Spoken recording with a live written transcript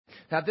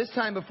At this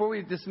time, before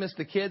we dismiss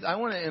the kids, I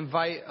want to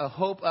invite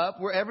Hope up.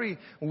 We're every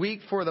week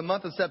for the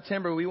month of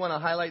September, we want to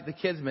highlight the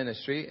kids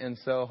ministry. And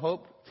so,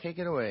 Hope, take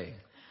it away.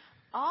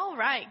 All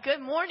right.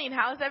 Good morning.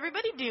 How's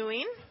everybody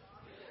doing?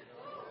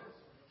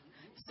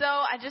 So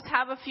I just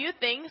have a few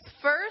things.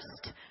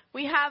 First,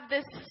 we have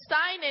this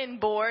sign-in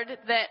board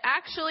that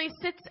actually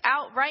sits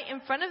out right in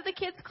front of the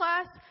kids'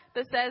 class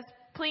that says,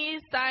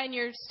 please sign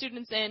your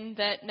students in,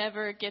 that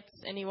never gets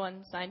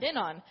anyone signed in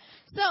on.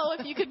 So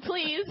if you could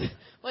please,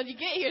 when you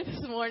get here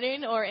this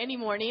morning or any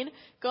morning,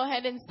 go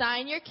ahead and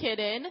sign your kid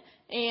in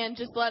and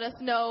just let us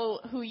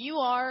know who you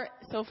are.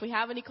 So if we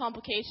have any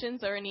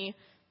complications or any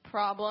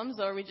problems,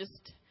 or we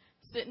just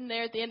sitting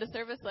there at the end of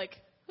service like,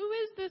 who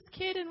is this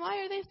kid and why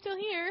are they still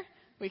here?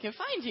 We can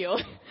find you.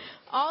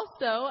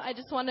 Also, I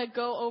just want to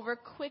go over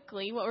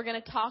quickly what we're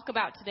going to talk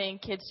about today in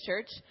Kids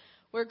Church.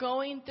 We're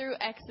going through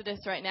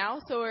Exodus right now.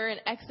 So we're in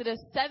Exodus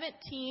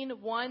 17,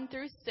 1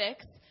 through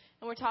 6.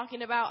 And we're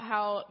talking about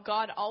how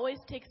God always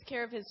takes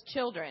care of his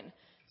children.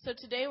 So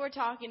today we're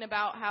talking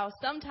about how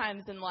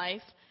sometimes in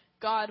life,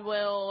 God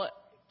will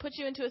put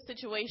you into a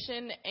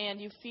situation and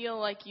you feel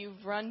like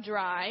you've run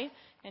dry.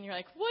 And you're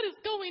like, what is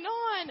going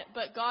on?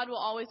 But God will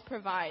always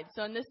provide.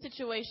 So in this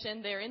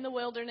situation, they're in the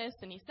wilderness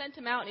and he sent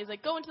him out. And he's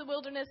like, go into the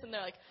wilderness. And they're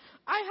like,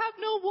 I have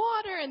no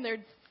water. And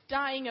they're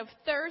dying of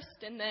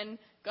thirst. And then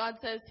God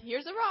says,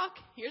 here's a rock,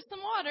 here's some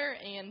water,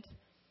 and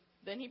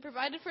then he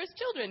provided for his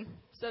children.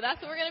 So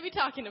that's what we're going to be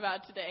talking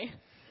about today.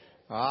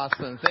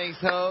 Awesome. Thanks,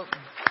 Hope.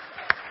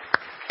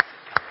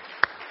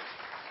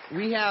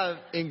 We have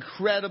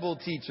incredible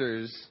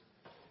teachers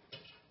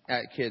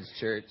at Kids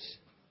Church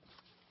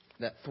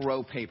that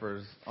throw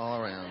papers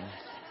all around.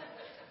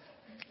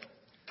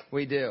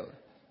 We do.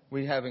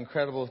 We have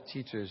incredible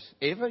teachers.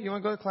 Ava, you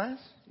want to go to class?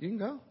 You can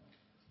go.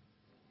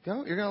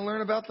 Go. You're going to learn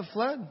about the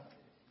flood.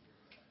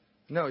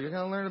 No, you're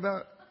going to learn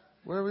about,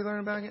 what are we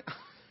learning about again?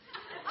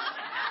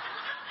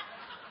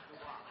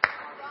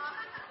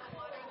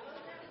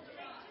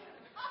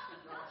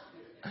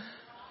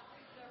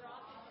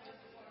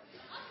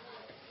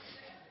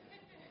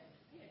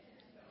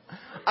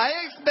 I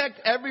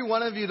expect every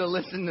one of you to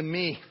listen to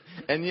me,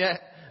 and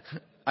yet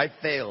I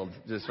failed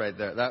just right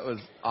there. That was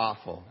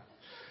awful.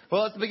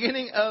 Well, it's the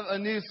beginning of a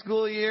new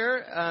school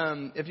year.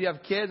 If you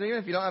have kids, or even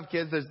if you don't have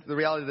kids, there's the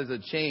reality there's a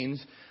change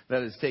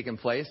that has taken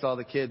place. All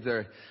the kids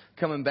are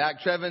coming back.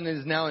 Trevin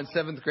is now in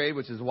 7th grade,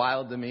 which is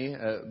wild to me.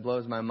 It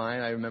blows my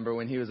mind. I remember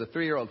when he was a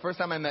 3-year-old. First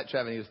time I met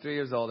Trevin, he was 3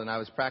 years old, and I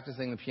was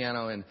practicing the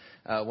piano in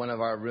one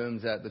of our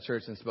rooms at the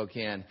church in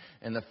Spokane.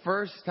 And the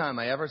first time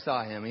I ever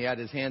saw him, he had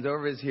his hands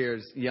over his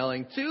ears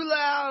yelling, too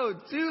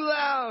loud, too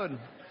loud.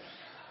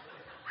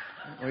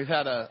 We've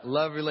had a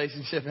love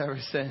relationship ever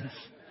since.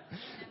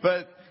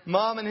 But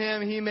Mom and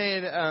him, he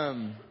made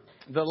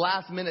the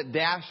last-minute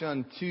dash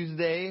on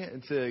Tuesday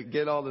to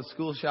get all the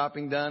school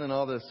shopping done and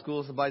all the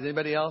school supplies.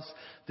 Anybody else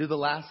do the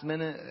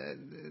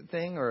last-minute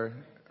thing, or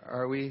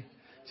are we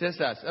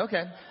just us?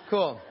 Okay,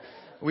 cool.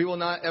 We will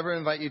not ever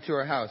invite you to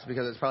our house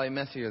because it's probably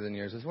messier than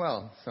yours as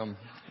well. So,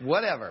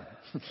 whatever.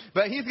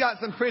 But he's got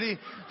some pretty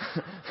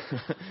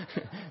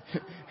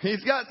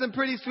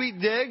sweet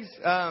digs.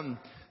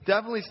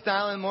 Definitely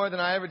styling more than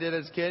I ever did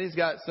as a kid. He's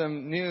got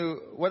some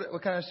new,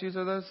 what kind of shoes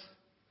are those?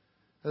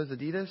 Those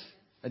Adidas,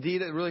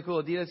 really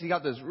cool Adidas. He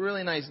got this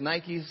really nice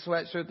Nike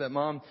sweatshirt that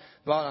Mom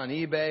bought on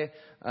eBay.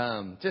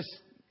 Just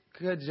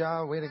good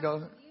job. Way to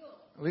go.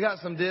 We got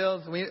some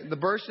deals. The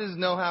Burshes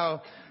know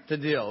how to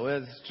deal.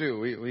 It's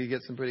true. We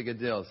get some pretty good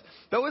deals.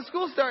 But with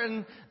school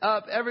starting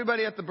up,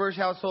 everybody at the Bursch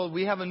household,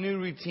 we have a new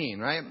routine,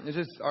 right? It's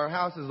just our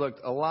house has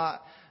looked a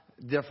lot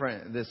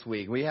different this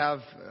week. We have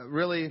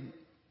really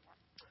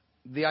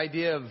the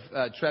idea of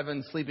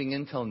Trevin sleeping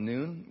until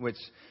noon, which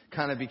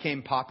kind of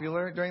became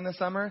popular during the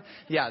summer.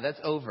 Yeah, that's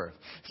over.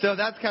 So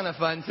that's kind of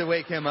fun to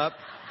wake him up.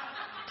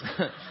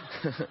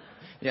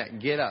 Yeah,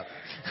 get up.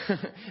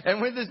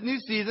 And with this new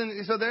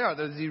season, so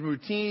there's the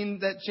routine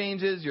that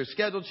changes, your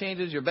schedule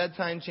changes, your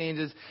bedtime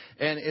changes,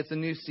 and it's a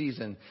new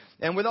season.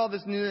 And with all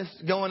this newness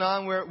going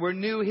on, we're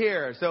new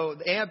here. So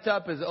amped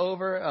up is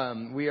over.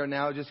 We are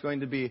now just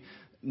going to be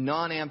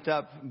non-amped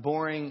up,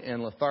 boring,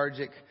 and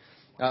lethargic.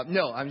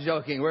 No, I'm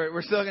joking.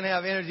 We're still going to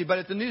have energy, but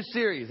it's a new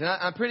series. And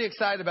I'm pretty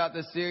excited about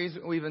this series.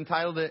 We've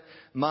entitled it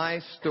My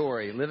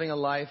Story, Living a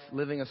Life,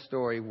 Living a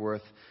Story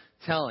Worth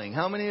Telling.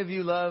 How many of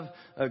you love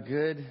a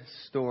good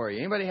story?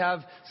 Anybody have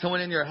someone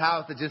in your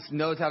house that just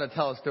knows how to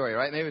tell a story,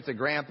 right? Maybe it's a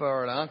grandpa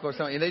or an uncle or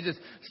something. And they just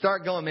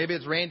start going. Maybe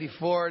it's Randy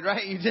Ford,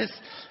 right? You just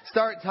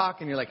start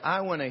talking. You're like, I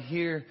want to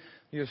hear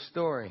your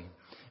story.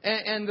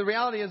 And the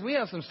reality is we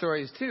have some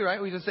stories too, right?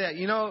 We just say,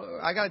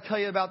 I got to tell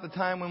you about the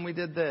time when we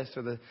did this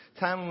or the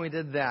time when we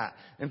did that.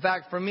 In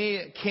fact, for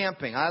me,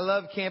 camping. I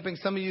love camping.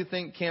 Some of you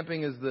think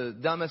camping is the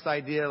dumbest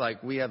idea.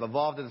 Like we have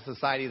evolved as a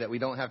society that we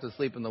don't have to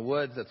sleep in the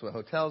woods. That's what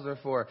hotels are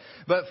for.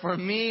 But for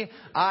me,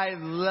 I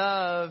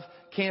love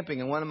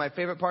camping. And one of my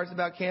favorite parts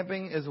about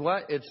camping is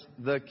what? It's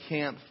the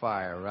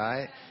campfire,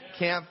 right?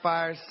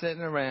 Campfire,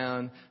 sitting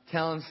around,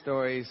 telling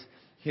stories,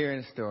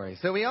 hearing stories.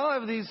 So we all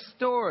have these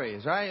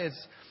stories, right?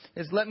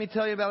 It's let me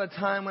tell you about a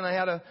time when I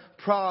had a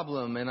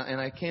problem and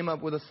I came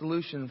up with a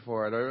solution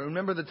for it. Or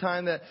remember the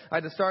time that I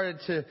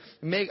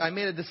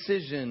made a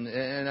decision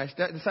and I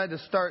decided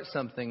to start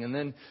something, and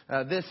then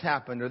this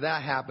happened or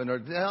that happened. Or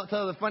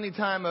tell the funny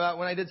time about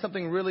when I did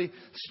something really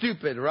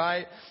stupid,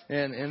 right?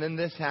 And then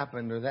this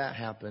happened or that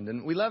happened.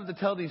 And we love to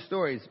tell these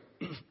stories.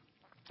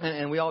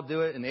 And we all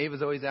do it. And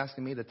Ava's always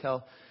asking me to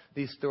tell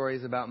these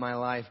stories about my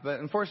life.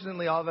 But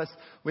unfortunately, all of us,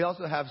 we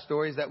also have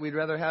stories that we'd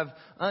rather have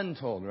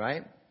untold,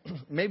 right?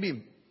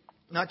 Maybe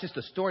not just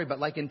a story, but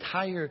like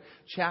entire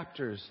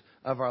chapters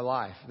of our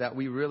life that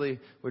we really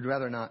would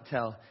rather not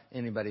tell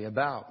anybody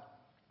about.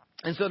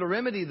 And so to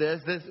remedy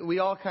this, we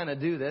all kind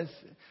of do this,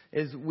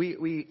 is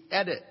we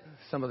edit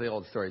some of the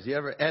old stories. You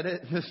ever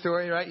edit the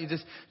story, right? You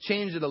just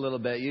change it a little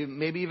bit. You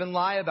maybe even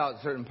lie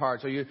about certain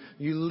parts, or you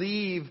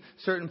leave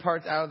certain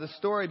parts out of the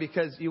story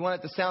because you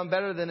want it to sound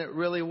better than it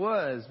really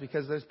was,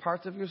 because there's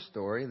parts of your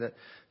story that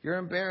you're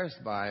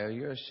embarrassed by or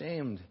you're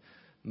ashamed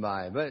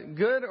by. But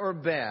good or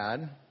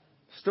bad,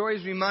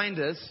 stories remind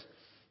us,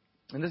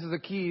 and this is the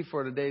key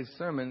for today's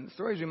sermon,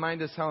 stories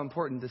remind us how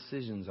important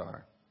decisions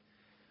are.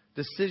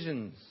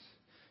 Decisions.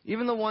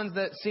 Even the ones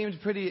that seemed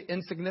pretty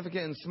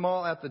insignificant and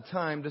small at the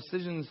time,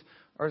 decisions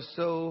are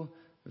so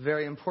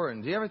very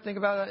important. Do you ever think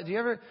about it? Do you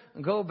ever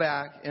go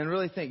back and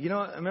really think,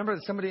 I remember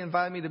somebody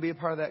invited me to be a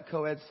part of that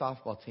co-ed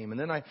softball team. And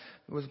then I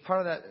was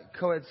part of that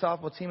co-ed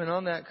softball team. And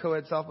on that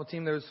co-ed softball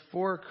team, there was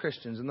 4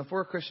 Christians. And the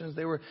 4 Christians,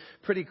 they were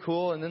pretty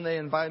cool. And then they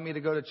invited me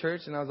to go to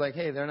church. And I was like,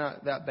 hey, they're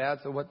not that bad.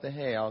 So what the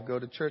hey, I'll go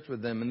to church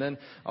with them. And then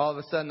all of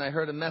a sudden I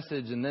heard a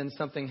message. And then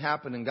something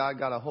happened. And God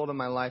got a hold of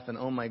my life. And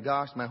oh my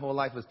gosh, my whole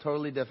life was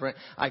totally different.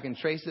 I can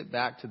trace it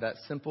back to that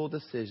simple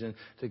decision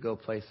to go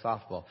play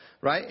softball.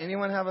 Right?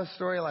 Anyone have a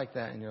story like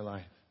that in your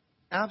life?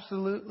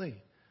 Absolutely.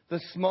 The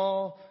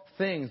small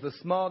things, the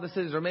small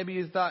decisions. Or maybe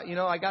you thought,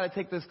 I got to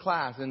take this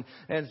class and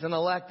it's an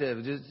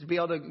elective just to be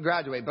able to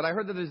graduate. But I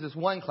heard that there's this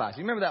one class.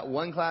 You remember that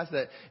one class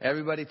that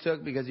everybody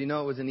took because it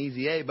was an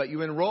easy A, but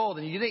you enrolled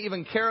and you didn't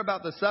even care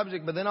about the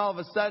subject. But then all of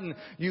a sudden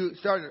you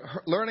started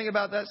learning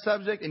about that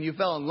subject and you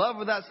fell in love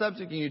with that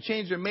subject and you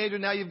changed your major.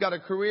 Now you've got a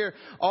career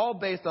all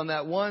based on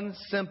that one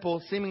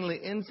simple, seemingly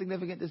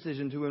insignificant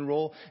decision to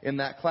enroll in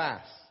that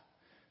class.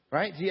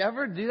 Right? Do you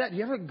ever do that? Do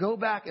you ever go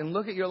back and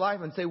look at your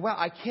life and say, wow,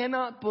 I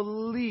cannot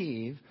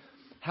believe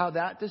how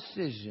that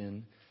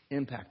decision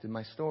impacted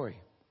my story?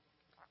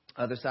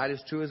 Other side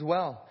is true as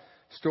well.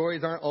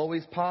 Stories aren't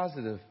always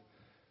positive.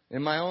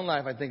 In my own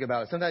life, I think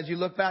about it. Sometimes you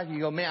look back and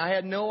you go, man, I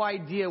had no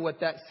idea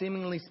what that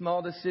seemingly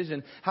small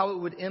decision, how it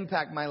would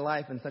impact my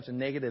life in such a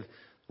negative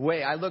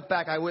way. I look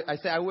back, I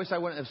say, I wish I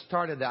wouldn't have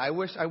started that. I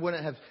wish I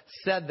wouldn't have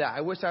said that.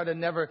 I wish I would have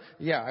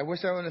I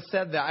wish I wouldn't have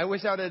said that. I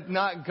wish I would have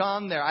not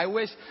gone there. I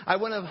wish I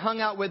wouldn't have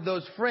hung out with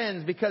those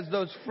friends, because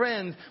those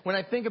friends, when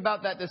I think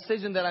about that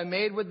decision that I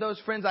made with those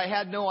friends, I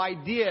had no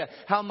idea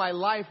how my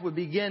life would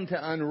begin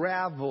to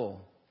unravel.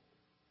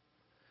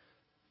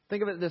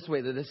 Think of it this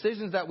way. The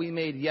decisions that we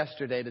made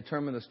yesterday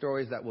determine the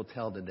stories that we'll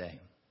tell today.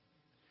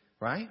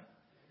 Right?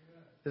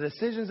 The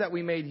decisions that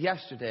we made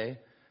yesterday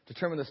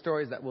determine the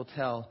stories that we'll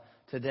tell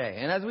today.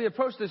 And as we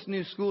approach this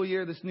new school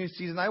year, this new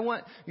season, I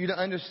want you to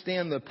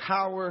understand the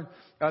power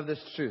of this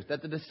truth.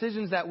 That the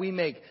decisions that we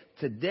make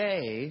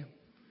today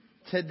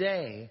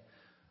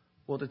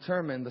will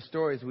determine the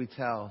stories we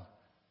tell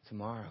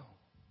tomorrow.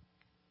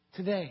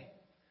 Today.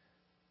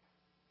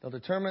 They'll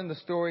determine the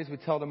stories we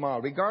tell tomorrow,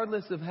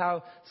 regardless of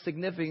how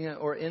significant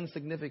or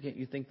insignificant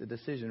you think the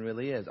decision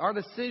really is. Our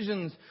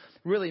decisions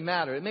really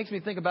matter. It makes me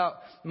think about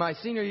my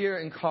senior year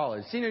in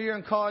college. Senior year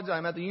in college,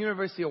 I'm at the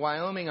University of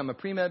Wyoming. I'm a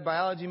pre-med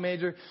biology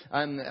major.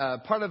 I'm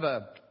part of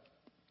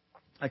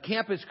a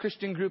campus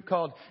Christian group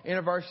called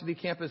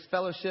InterVarsity Campus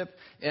Fellowship.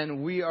 And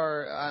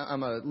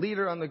I'm a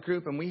leader on the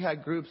group, and we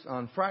had groups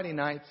on Friday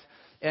nights.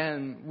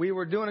 And we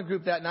were doing a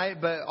group that night,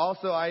 but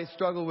also I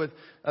struggle with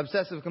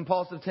obsessive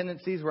compulsive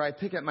tendencies where I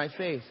pick at my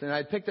face. And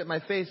I picked at my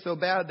face so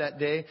bad that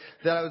day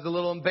that I was a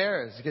little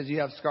embarrassed, because you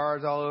have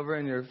scars all over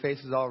and your face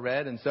is all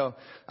red. And so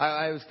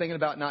I was thinking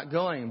about not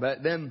going.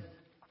 But then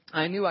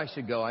I knew I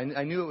should go.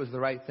 I knew it was the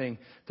right thing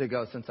to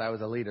go since I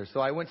was a leader. So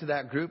I went to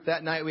that group.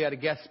 That night we had a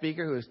guest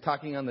speaker who was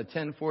talking on the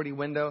 1040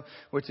 window,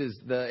 which is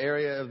the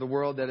area of the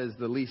world that is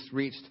the least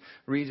reached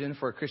region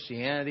for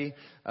Christianity.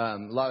 A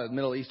lot of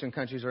Middle Eastern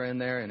countries are in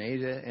there, and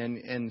Asia.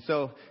 And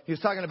so he was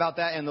talking about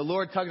that, and the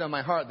Lord tugged on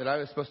my heart that I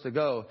was supposed to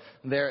go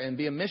there and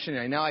be a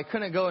missionary. Now, I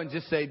couldn't go and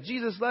just say,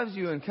 Jesus loves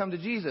you, and come to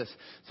Jesus.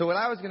 So what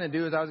I was going to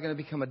do is I was going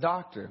to become a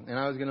doctor. And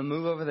I was going to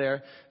move over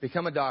there,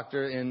 become a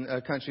doctor in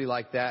a country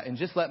like that, and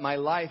just let my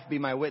life be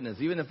my witness.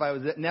 Even if I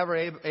was never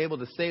able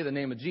to say the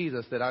name of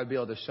Jesus, that I would be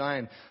able to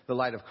shine the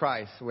light of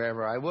Christ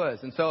wherever I was.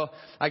 And so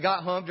I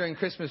got home during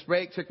Christmas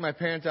break, took my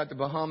parents out to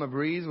Bahama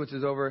Breeze, which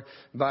is over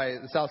by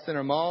the South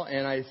Center Mall,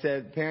 and I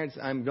said, parents,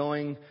 I'm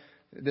going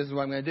this is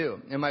what I'm going to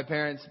do. And my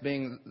parents,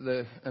 being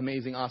the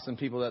amazing, awesome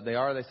people that they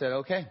are, they said,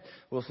 okay,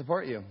 we'll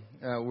support you.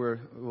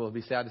 We'll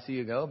be sad to see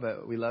you go,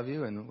 but we love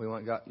you and we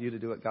want you to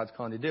do what God's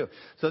calling you to do.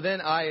 So then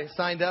I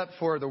signed up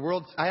for the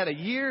world. I had a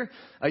year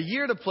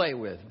to play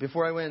with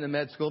before I went into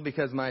med school,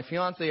 because my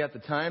fiance at the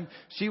time,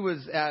 she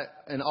was at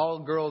an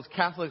all-girls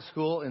Catholic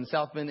school in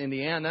South Bend,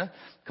 Indiana,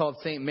 called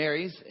St.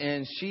 Mary's,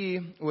 and she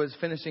was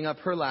finishing up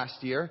her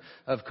last year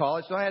of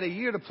college. So I had a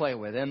year to play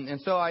with, and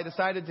so I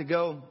decided to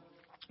go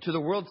to the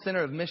World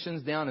Center of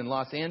Missions down in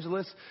Los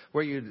Angeles,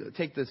 where you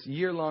take this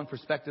year-long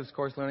perspectives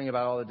course learning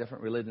about all the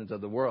different religions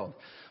of the world.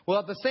 Well,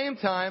 at the same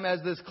time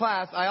as this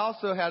class, I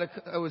also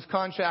I was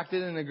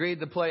contracted and agreed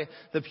to play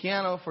the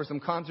piano for some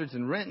concerts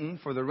in Renton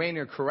for the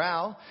Rainier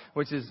Chorale,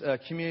 which is a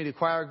community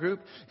choir group.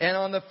 And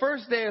on the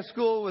first day of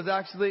school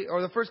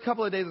the first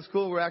couple of days of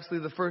school were actually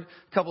the first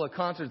couple of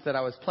concerts that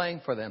I was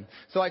playing for them.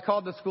 So I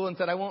called the school and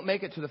said, I won't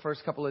make it to the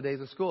first couple of days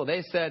of school.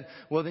 They said,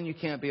 well, then you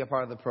can't be a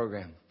part of the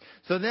program.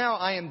 So now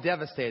I am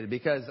devastated,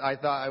 because I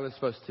thought I was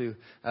supposed to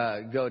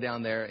go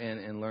down there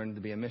and learn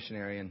to be a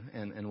missionary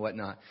and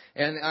whatnot.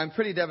 And I'm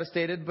pretty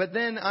devastated. But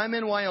then I'm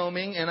in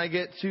Wyoming, and I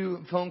get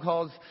 2 phone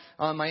calls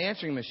on my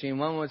answering machine.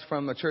 One was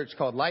from a church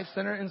called Life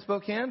Center in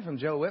Spokane from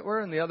Joe Whitwer,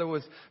 and the other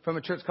was from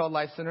a church called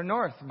Life Center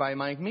North by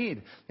Mike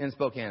Mead in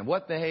Spokane.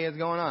 What the hey is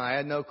going on? I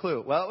had no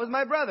clue. Well, it was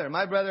my brother.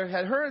 My brother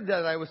had heard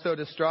that I was so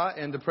distraught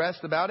and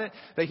depressed about it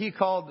that he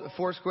called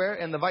Foursquare,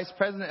 and the vice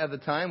president at the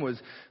time was,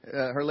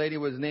 her lady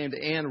was named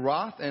Ann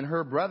Roth, and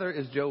her brother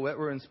is Joe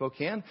Whitwer in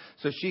Spokane.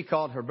 So she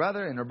called her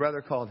brother, and her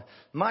brother called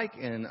Mike,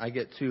 and I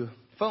get 2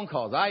 phone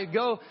calls. I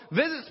go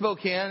visit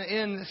Spokane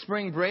in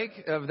spring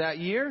break of that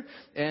year,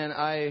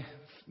 and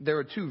there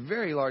were 2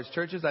 very large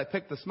churches. I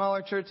picked the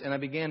smaller church, and I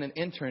began an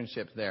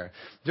internship there.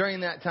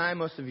 During that time,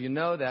 most of you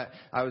know that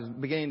I was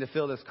beginning to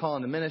feel this call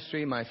into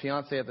ministry. My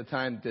fiance at the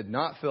time did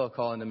not feel a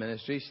call into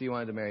ministry. She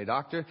wanted to marry a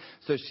doctor,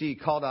 so she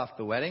called off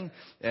the wedding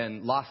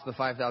and lost the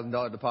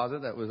 $5,000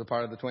 deposit that was a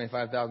part of the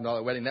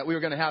 $25,000 wedding that we were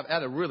going to have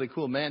at a really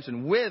cool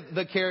mansion with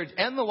the carriage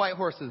and the white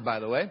horses, by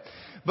the way.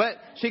 But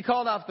she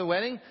called off the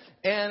wedding,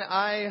 and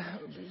I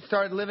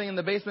started living in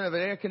the basement of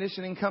an air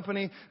conditioning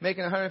company,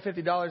 making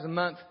 $150 a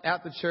month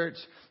at the church.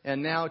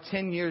 And now,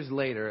 10 years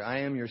later, I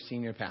am your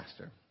senior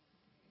pastor.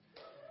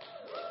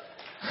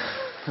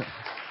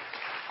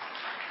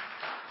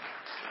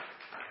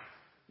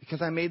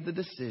 Because I made the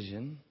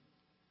decision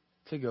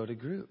to go to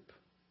group.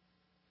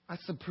 That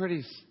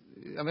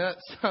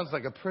sounds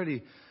like a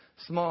pretty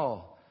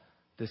small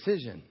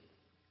decision.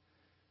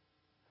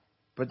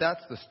 But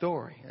that's the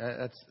story.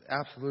 That's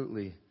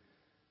absolutely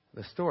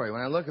the story.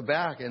 When I look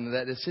back and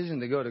that decision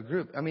to go to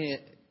group,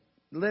 it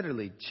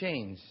literally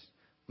changed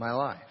my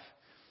life.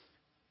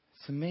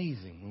 It's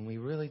amazing when we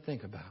really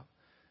think about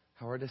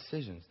how our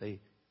decisions,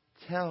 they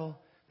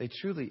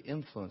truly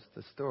influence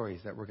the stories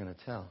that we're going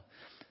to tell.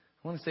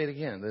 I want to say it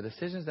again. The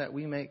decisions that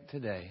we make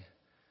today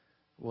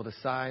will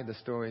decide the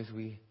stories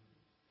we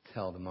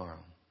tell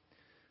tomorrow.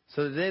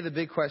 So today, the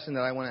big question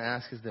that I want to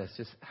ask is this: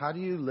 just how do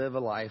you live a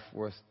life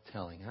worth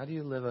telling? How do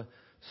you live a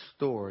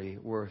story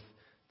worth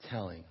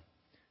telling?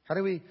 How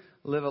do we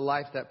live a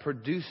life that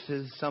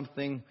produces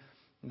something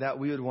that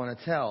we would want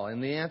to tell?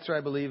 And the answer,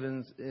 I believe,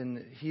 is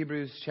in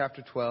Hebrews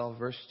chapter 12,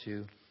 verse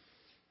 2.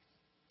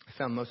 I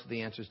found most of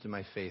the answers to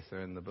my faith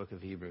are in the book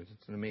of Hebrews.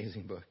 It's an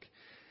amazing book.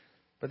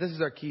 But this is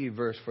our key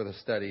verse for the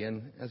study.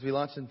 And as we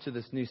launch into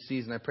this new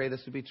season, I pray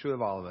this would be true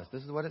of all of us.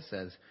 This is what it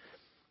says.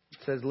 It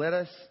says, let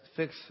us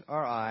fix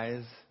our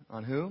eyes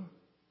on who?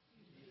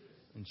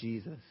 On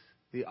Jesus,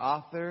 the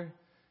author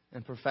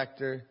and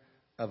perfecter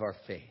of our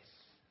faith.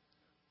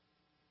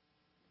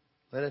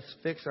 Let us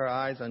fix our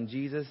eyes on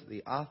Jesus,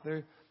 the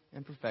author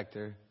and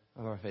perfecter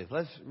of our faith.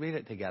 Let's read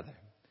it together.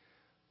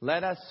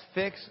 Let us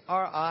fix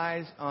our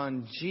eyes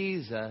on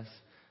Jesus,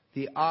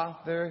 the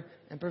author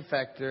and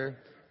perfecter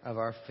of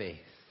our faith.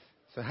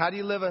 So how do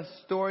you live a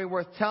story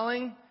worth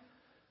telling?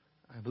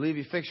 I believe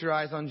you fix your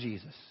eyes on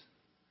Jesus.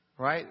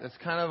 Right? That's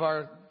kind of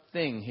our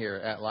thing here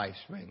at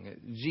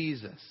LifeSpring.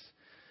 Jesus.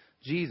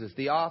 Jesus,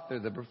 the author,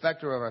 the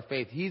perfecter of our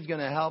faith. He's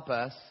going to help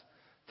us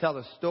tell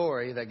the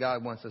story that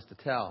God wants us to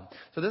tell.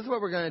 So this is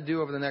what we're going to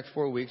do over the next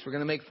 4 weeks. We're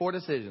going to make 4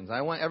 decisions.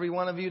 I want every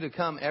one of you to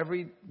come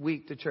every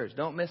week to church.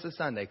 Don't miss a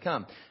Sunday.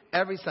 Come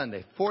every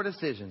Sunday. 4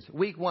 decisions.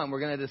 Week 1, we're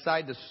going to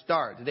decide to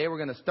start. Today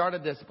we're going to start a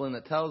discipline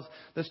that tells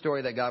the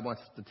story that God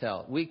wants us to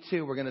tell. Week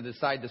 2, we're going to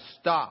decide to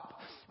stop.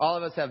 All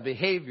of us have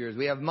behaviors.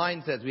 We have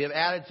mindsets. We have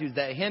attitudes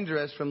that hinder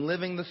us from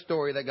living the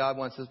story that God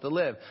wants us to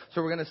live.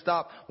 So we're going to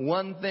stop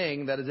one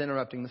thing that is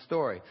interrupting the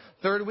story.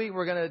 3rd week,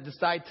 we're going to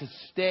decide to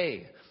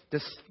stay.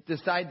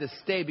 Decide to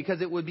stay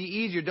because it would be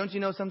easier. Don't you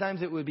know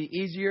sometimes it would be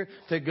easier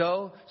to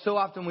go? So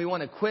often we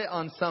want to quit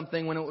on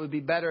something when it would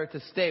be better to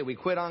stay. We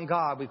quit on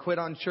God. We quit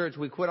on church.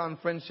 We quit on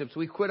friendships.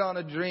 We quit on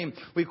a dream.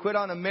 We quit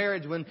on a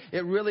marriage when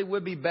it really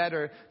would be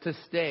better to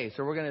stay.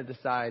 So we're going to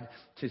decide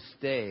to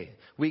stay.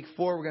 Week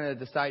 4, we're going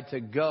to decide to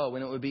go. go.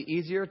 When it would be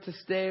easier to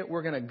stay,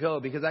 we're going to go.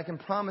 Because I can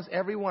promise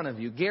every one of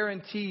you,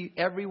 guarantee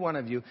every one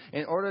of you,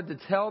 in order to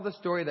tell the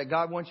story that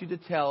God wants you to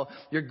tell,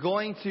 you're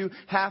going to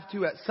have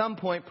to, at some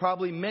point,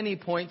 probably many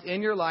points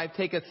in your life,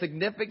 take a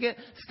significant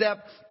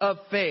step of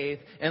faith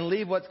and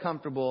leave what's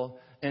comfortable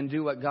and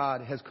do what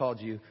God has called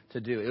you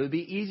to do. It would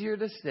be easier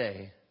to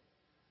stay,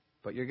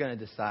 but you're going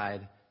to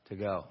decide to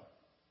go.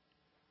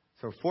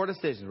 So 4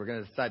 decisions. We're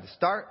going to decide to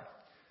start,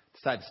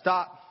 decide to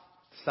stop,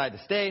 decide to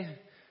stay,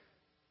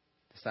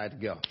 decide to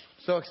go.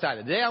 So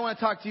excited. Today I want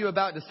to talk to you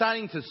about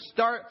deciding to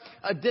start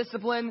a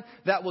discipline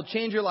that will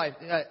change your life.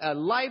 A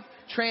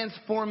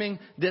life-transforming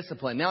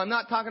discipline. Now, I'm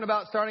not talking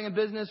about starting a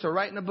business or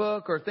writing a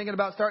book or thinking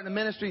about starting a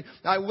ministry.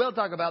 I will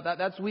talk about that.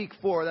 That's week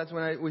 4. That's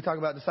when we talk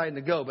about deciding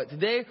to go. But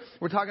today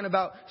we're talking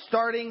about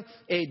starting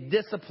a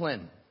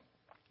discipline.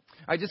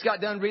 I just got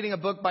done reading a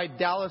book by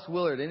Dallas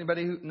Willard.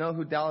 Anybody know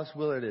who Dallas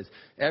Willard is?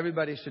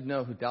 Everybody should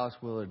know who Dallas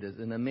Willard is.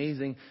 An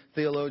amazing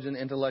theologian,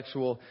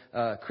 intellectual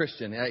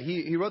Christian.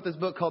 He wrote this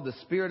book called The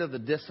Spirit of the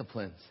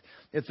Disciplines.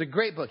 It's a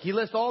great book. He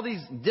lists all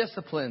these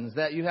disciplines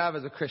that you have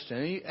as a Christian.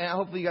 And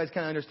hopefully you guys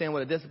kind of understand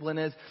what a discipline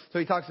is. So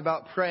he talks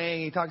about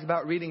praying. He talks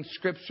about reading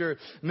Scripture,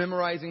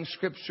 memorizing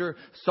Scripture,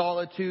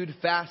 solitude,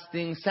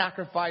 fasting,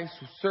 sacrifice,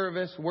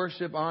 service,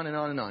 worship, on and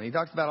on and on. He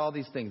talks about all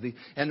these things.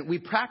 And we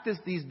practice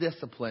these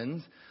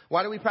disciplines.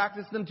 Why do we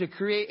practice them? To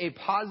create a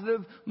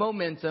positive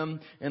momentum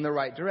in the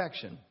right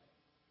direction.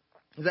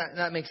 Does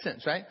that makes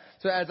sense, right?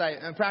 So as I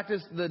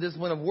practice the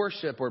discipline of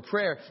worship or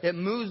prayer, it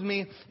moves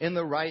me in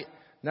the right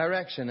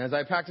direction. As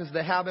I practice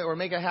the habit or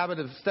make a habit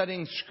of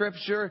studying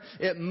Scripture,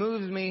 it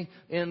moves me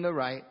in the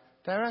right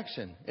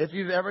direction. If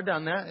you've ever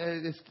done that,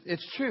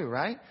 it's true,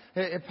 right?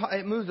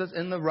 It moves us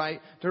in the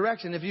right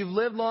direction. If you've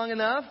lived long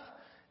enough,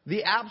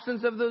 the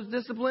absence of those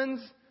disciplines,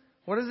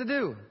 what does it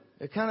do?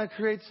 It kind of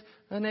creates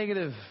a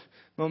negative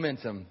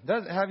momentum.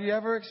 Have you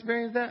ever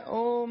experienced that?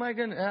 Oh my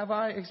goodness, have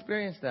I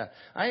experienced that?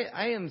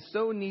 I am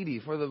so needy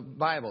for the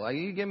Bible.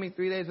 You give me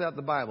 3 days without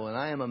the Bible and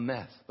I am a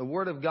mess. The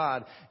Word of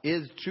God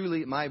is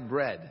truly my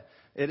bread.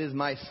 It is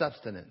my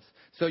sustenance.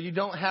 So you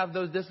don't have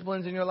those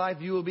disciplines in your life,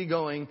 you will be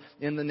going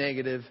in the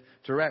negative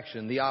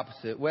direction, the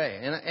opposite way.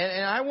 And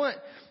I want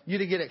you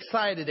to get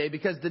excited today,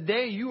 because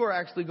today you are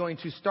actually going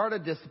to start a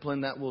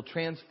discipline that will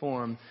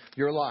transform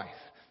your life.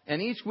 And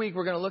each week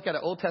we're going to look at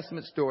an Old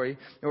Testament story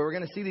where we're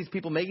going to see these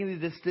people making these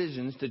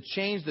decisions to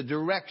change the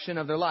direction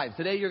of their lives.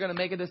 Today you're going to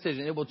make a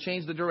decision. It will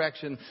change the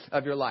direction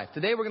of your life.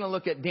 Today we're going to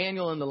look at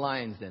Daniel in the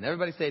lion's den.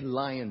 Everybody say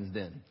lion's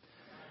den.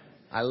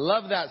 I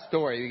love that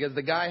story because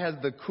the guy has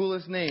the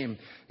coolest name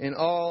in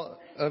all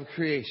of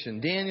creation.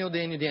 Daniel.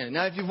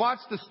 Now if you've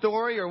watched the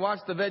story or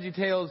watched the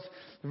VeggieTales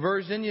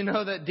version, you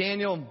know that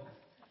Daniel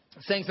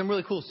sang some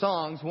really cool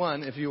songs,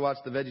 one, if you watch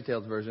the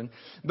VeggieTales version.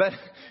 But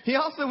he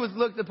also was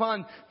looked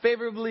upon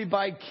favorably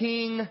by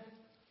King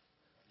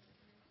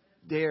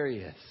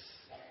Darius.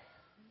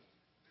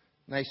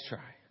 Nice try.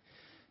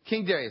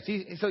 King Darius.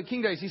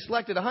 King Darius, he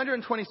selected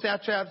 120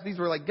 satraps. These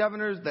were like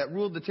governors that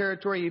ruled the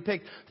territory. He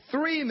picked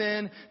 3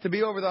 men to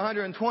be over the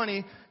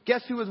 120.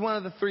 Guess who was one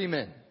of the 3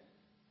 men? Do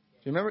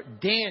you remember?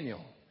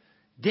 Daniel.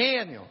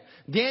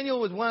 Daniel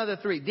was one of the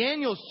 3.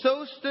 Daniel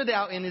so stood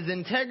out in his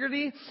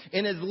integrity,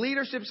 in his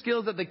leadership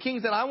skills, that the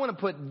king said, I want to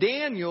put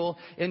Daniel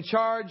in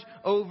charge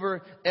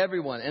over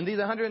everyone. And these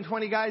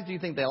 120 guys, do you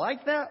think they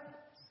like that?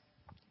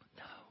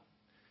 No.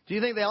 Do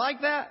you think they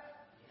like that?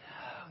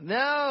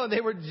 No,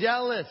 they were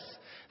jealous.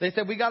 They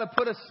said, we got to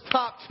put a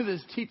stop to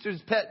this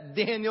teacher's pet,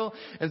 Daniel.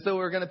 And so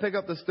we're going to pick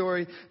up the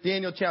story,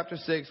 Daniel chapter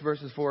 6,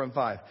 verses 4 and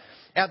 5.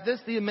 At this,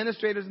 the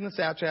administrators and the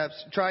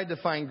satraps tried to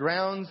find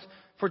grounds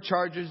for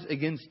charges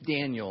against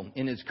Daniel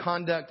in his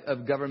conduct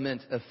of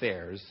government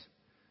affairs.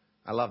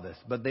 I love this.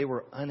 But they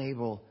were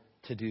unable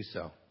to do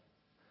so.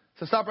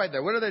 So stop right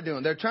there. What are they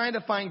doing? They're trying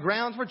to find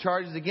grounds for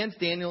charges against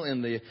Daniel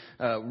in the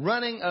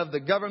running of the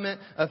government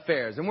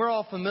affairs. And we're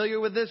all familiar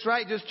with this,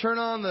 right? Just turn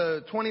on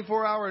the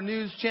 24-hour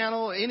news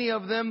channel, any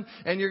of them,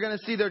 and you're going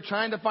to see they're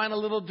trying to find a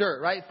little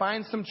dirt, right?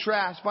 Find some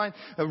trash, find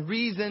a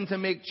reason to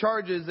make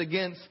charges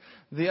against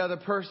the other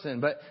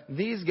person. But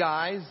these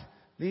guys,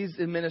 these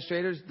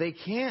administrators, they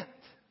can't.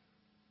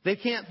 They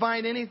can't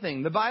find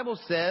anything. The Bible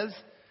says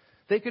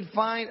they could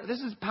find, this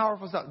is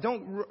powerful stuff.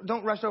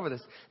 Don't rush over this.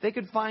 They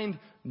could find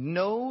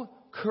no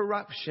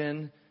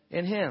corruption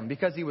in him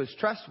because he was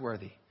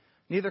trustworthy,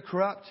 neither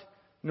corrupt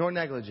nor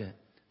negligent.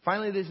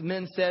 Finally, these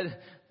men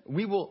said,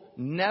 we will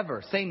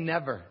never, say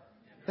never.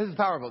 This is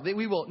powerful.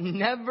 We will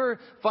never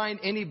find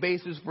any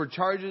basis for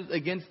charges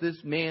against this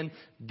man,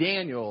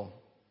 Daniel,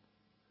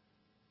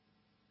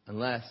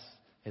 unless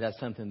it has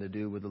something to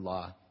do with the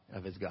law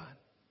of his God.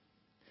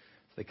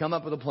 They come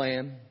up with a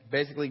plan,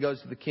 basically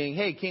goes to the king.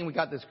 Hey, king, we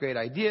got this great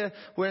idea.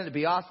 Wouldn't it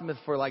be awesome if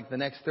for like the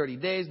next 30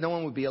 days, no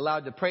one would be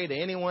allowed to pray to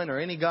anyone or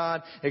any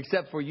god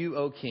except for you,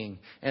 O king.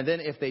 And then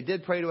if they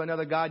did pray to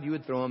another god, you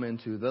would throw them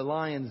into the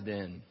lion's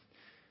den.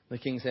 The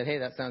king said, hey,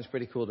 that sounds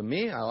pretty cool to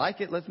me. I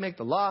like it. Let's make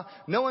the law.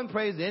 No one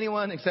prays to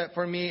anyone except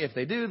for me. If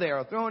they do, they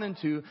are thrown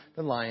into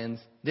the lion's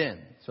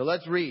den. So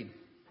let's read.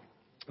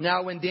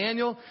 Now, when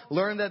Daniel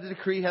learned that the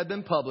decree had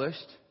been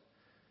published,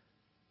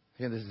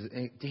 This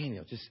is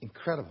Daniel, just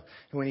incredible.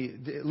 And when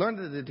he learned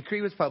that the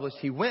decree was published,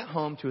 he went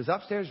home to his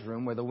upstairs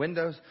room where the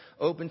windows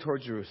opened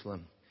toward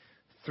Jerusalem.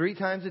 3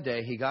 times a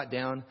day, he got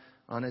down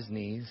on his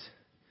knees.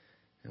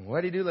 And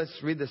what did he do? Let's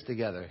read this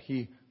together.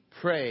 He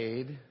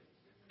prayed,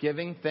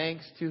 giving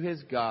thanks to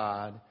his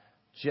God,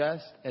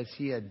 just as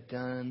he had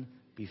done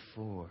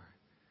before.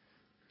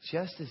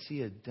 Just as he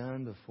had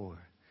done before.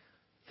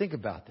 Think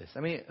about this. I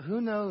mean, who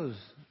knows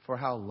for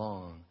how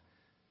long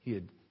he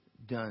had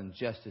done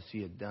just as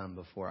he had done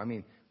before? I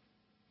mean,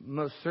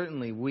 most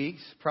certainly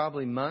weeks,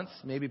 probably months,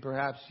 maybe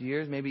perhaps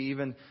years, maybe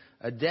even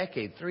a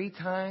decade. 3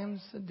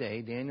 times a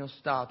day, Daniel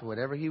stopped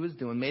whatever he was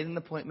doing, made an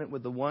appointment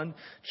with the one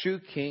true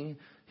king,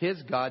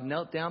 his God,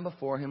 knelt down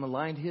before him,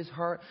 aligned his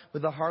heart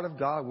with the heart of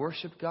God,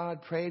 worshiped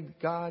God, prayed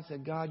God,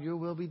 said, God, your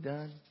will be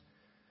done.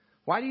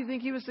 Why do you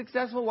think he was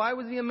successful? Why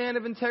was he a man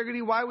of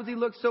integrity? Why was he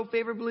looked so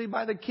favorably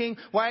by the king?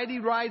 Why did he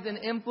rise in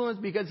influence?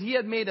 Because he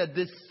had made a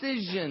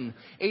decision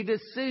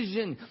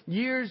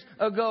years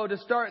ago to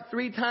start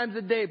 3 times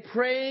a day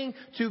praying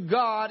to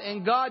God,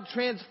 and God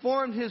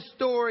transformed his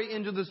story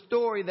into the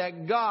story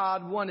that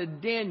God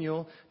wanted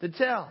Daniel to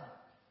tell.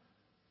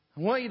 I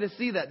want you to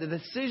see that. The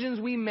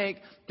decisions we make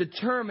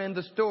determine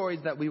the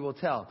stories that we will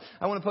tell.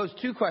 I want to pose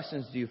 2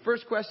 questions to you.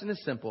 First question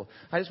is simple.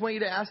 I just want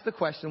you to ask the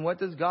question, what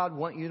does God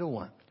want you to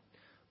want?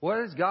 What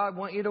does God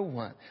want you to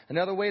want?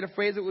 Another way to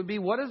phrase it would be,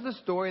 what is the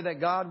story that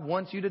God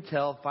wants you to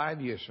tell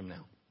 5 years from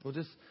now? We'll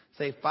just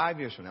say 5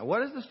 years from now.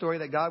 What is the story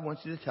that God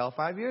wants you to tell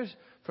 5 years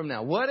from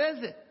now? What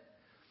is it?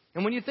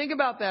 And when you think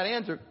about that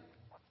answer,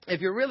 if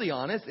you're really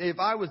honest, if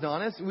I was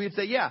honest, we'd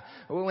say, yeah,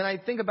 when I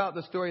think about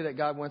the story that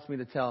God wants me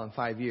to tell in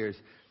 5 years,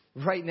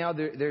 right now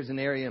there's an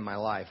area in my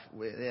life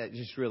that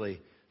just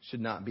really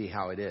should not be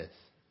how it is.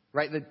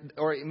 Right?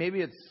 Or maybe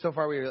it's so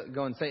far we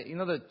go and say,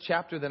 the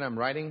chapter that I'm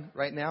writing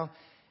right now,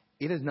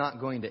 it is not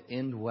going to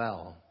end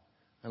well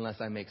unless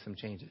I make some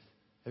changes.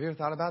 Have you ever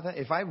thought about that?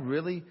 If I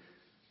really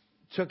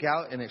took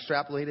out and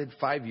extrapolated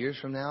 5 years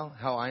from now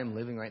how I am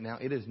living right now,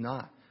 it is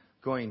not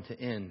going to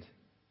end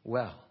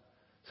well.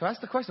 So ask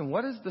the question,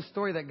 what is the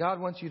story that God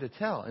wants you to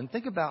tell? And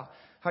think about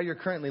how you're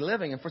currently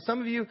living. And for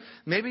some of you,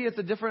 maybe it's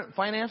a different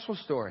financial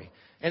story.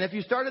 And if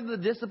you started the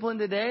discipline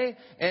today,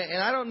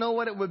 and I don't know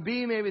what it would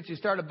be, maybe it's you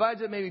start a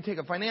budget, maybe you take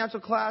a financial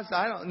class,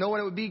 I don't know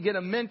what it would be, get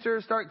a mentor,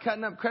 start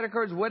cutting up credit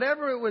cards,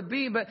 whatever it would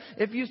be. But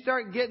if you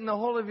start getting a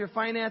hold of your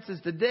finances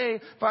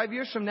today, 5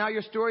 years from now,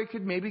 your story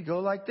could maybe go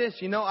like this.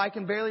 I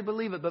can barely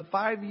believe it, but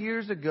 5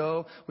 years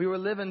ago, we were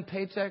living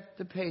paycheck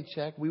to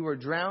paycheck. We were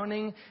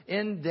drowning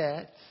in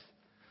debt,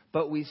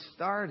 but we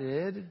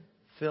started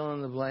fill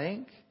in the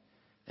blank.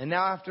 And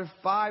now after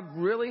 5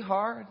 really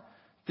hard,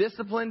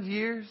 disciplined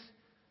years,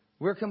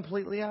 we're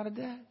completely out of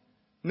debt.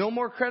 No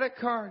more credit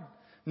card.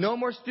 No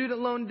more student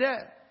loan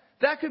debt.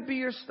 That could be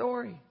your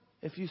story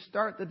if you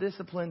start the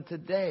discipline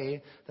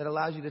today that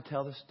allows you to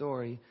tell the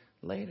story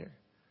later.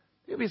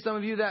 Maybe some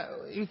of you that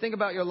you think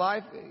about your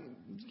life,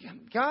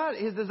 God,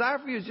 His desire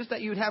for you is just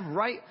that you would have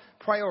right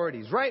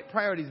priorities,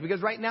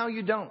 because right now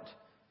you don't.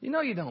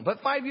 You don't.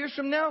 But 5 years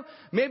from now,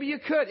 maybe you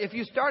could. If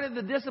you started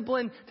the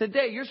discipline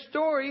today, your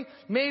story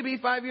maybe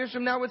 5 years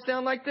from now would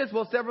sound like this.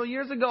 Well, several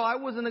years ago, I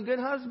wasn't a good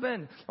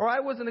husband, or I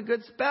wasn't a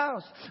good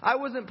spouse. I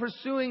wasn't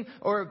pursuing,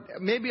 or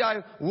maybe I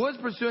was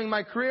pursuing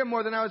my career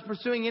more than I was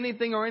pursuing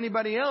anything or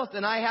anybody else.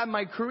 And I had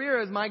my career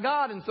as my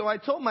God. And so I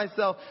told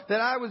myself that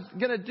I was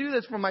going to do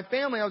this for my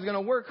family. I was going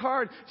to work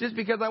hard just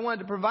because I wanted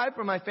to provide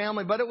for my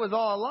family. But it was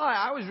all a lie.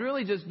 I was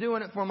really just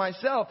doing it for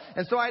myself.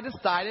 And so I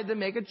decided to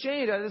make a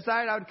change. I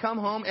decided I would come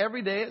home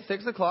every day at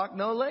 6 o'clock,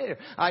 no later.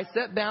 I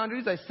set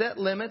boundaries, I set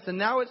limits, and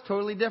now it's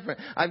totally different.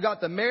 I've got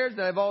the marriage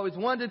that I've always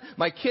wanted.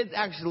 My kids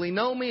actually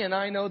know me, and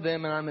I know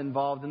them, and I'm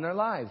involved in their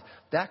lives.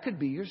 That could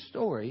be your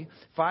story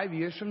 5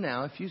 years from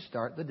now if you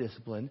start the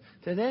discipline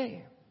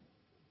today.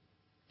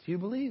 Do you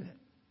believe it?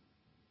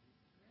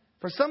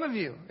 For some of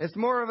you, it's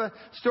more of a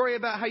story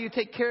about how you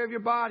take care of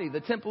your body,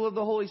 the temple of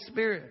the Holy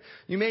Spirit.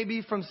 You may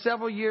be from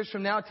several years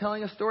from now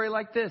telling a story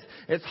like this.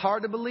 It's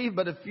hard to believe,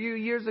 but a few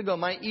years ago,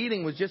 my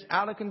eating was just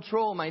out of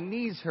control. My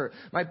knees hurt.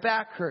 My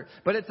back hurt.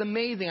 But it's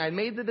amazing. I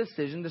made the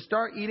decision to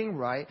start eating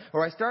right,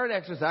 or I started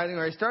exercising,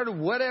 or I started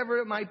whatever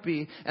it might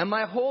be, and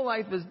my whole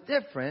life is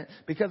different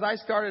because I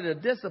started a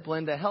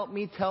discipline to help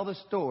me tell the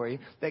story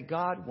that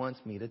God wants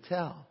me to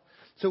tell.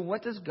 So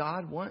what does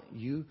God want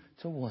you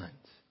to want?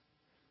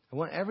 I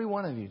want every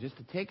one of you just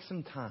to take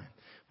some time,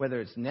 whether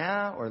it's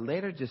now or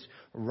later, just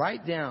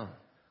write down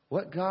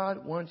what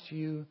God wants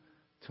you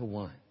to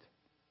want.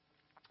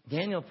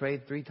 Daniel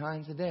prayed 3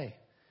 times a day.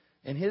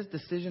 And his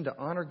decision to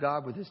honor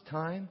God with his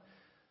time,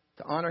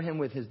 to honor Him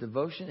with his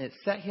devotion, it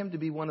set him to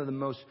be one of the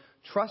most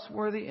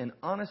trustworthy and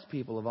honest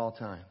people of all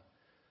time.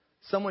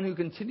 Someone who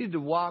continued to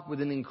walk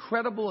with an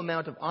incredible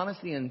amount of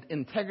honesty and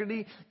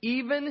integrity,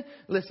 even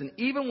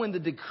when the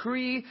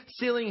decree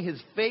sealing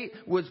his fate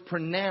was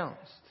pronounced.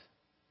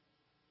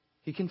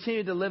 He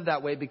continued to live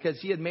that way because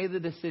he had made the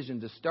decision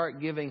to start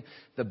giving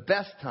the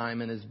best time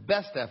and his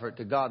best effort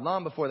to God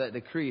long before that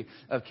decree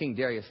of King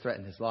Darius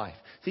threatened his life.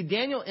 See,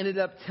 Daniel ended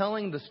up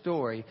telling the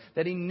story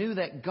that he knew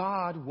that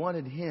God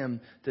wanted him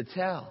to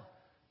tell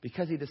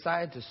because he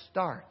decided to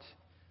start.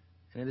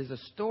 And it is a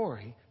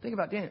story. Think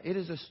about Daniel. It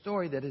is a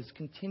story that is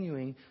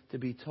continuing to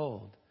be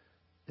told.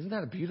 Isn't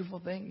that a beautiful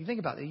thing? You think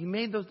about it. He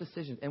made those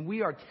decisions, and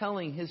we are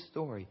telling his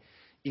story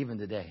even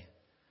today.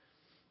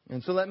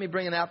 And so let me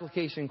bring an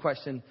application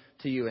question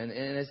to you. And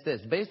it's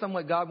this. Based on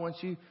what God wants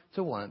you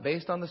to want,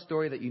 based on the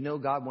story that you know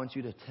God wants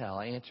you to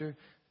tell, answer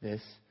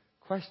this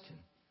question.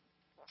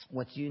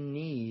 What do you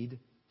need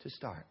to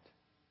start?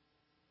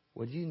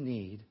 What do you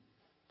need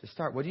to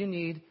start? What do you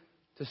need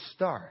to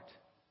start?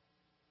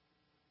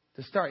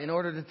 To start in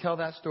order to tell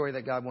that story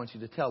that God wants you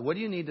to tell. What do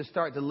you need to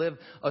start to live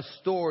a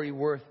story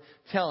worth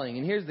telling?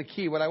 And here's the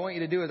key. What I want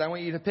you to do is I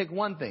want you to pick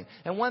one thing.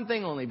 And one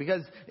thing only.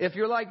 Because if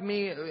you're like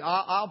me,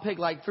 I'll pick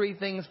like 3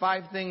 things,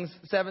 5 things,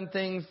 7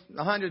 things,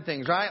 100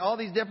 things, right? All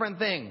these different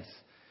things.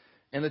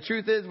 And the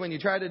truth is, when you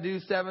try to do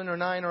 7 or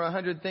 9 or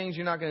 100 things,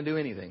 you're not going to do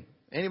anything.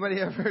 Anybody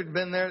ever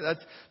been there?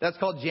 That's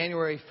called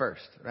January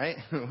 1st, right?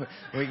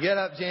 We get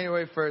up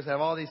January 1st,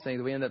 have all these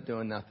things, we end up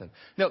doing nothing.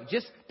 No,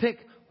 just pick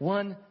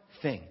one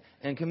thing.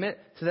 And commit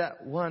to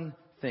that one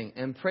thing.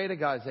 And pray to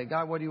God. Say,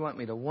 God, what do you want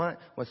me to want?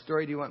 What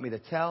story do you want me to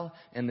tell?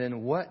 And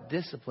then what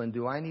discipline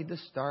do I need to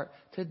start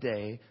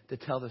today to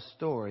tell the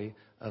story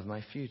of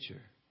my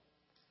future?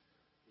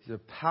 These are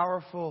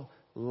powerful,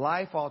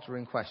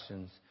 life-altering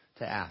questions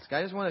to ask.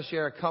 I just want to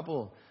share a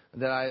couple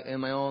in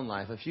my own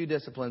life. A few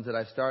disciplines that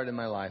I've started in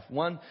my life.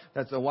 One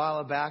that's a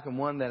while back and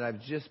one that I've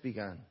just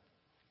begun.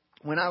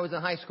 When I was in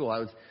high school, I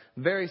was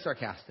very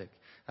sarcastic.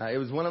 It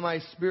was one of my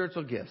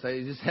spiritual gifts.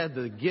 I just had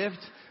the gift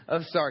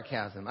of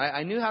sarcasm.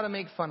 I knew how to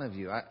make fun of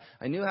you.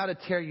 I knew how to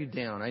tear you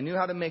down. I knew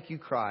how to make you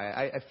cry.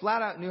 I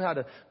flat out knew how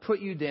to put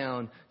you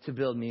down to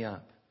build me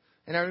up.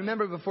 And I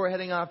remember before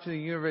heading off to the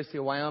University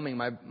of Wyoming,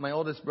 my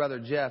oldest brother,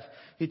 Jeff,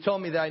 he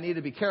told me that I needed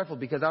to be careful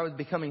because I was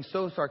becoming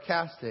so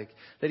sarcastic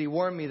that he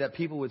warned me that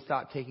people would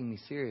stop taking me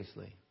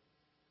seriously.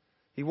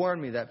 He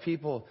warned me that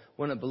people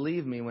wouldn't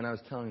believe me when I was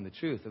telling the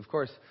truth. Of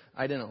course,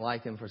 I didn't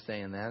like him for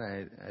saying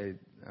that.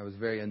 I was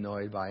very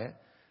annoyed by it.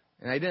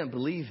 And I didn't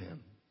believe him.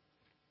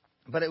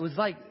 But it was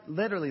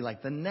literally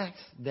the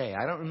next day.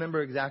 I don't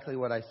remember exactly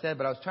what I said,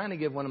 but I was trying to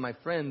give one of my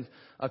friends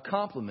a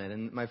compliment.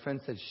 And my friend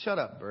said, "Shut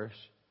up, Bursch."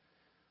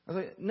 I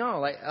was like,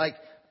 "No,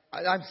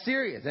 I'm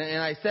serious."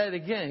 And I said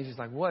it again. He's just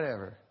like,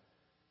 "Whatever."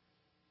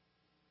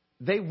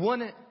 They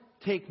wouldn't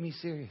take me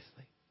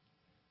seriously.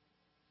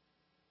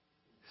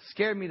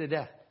 Scared me to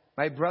death.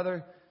 My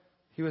brother,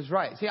 he was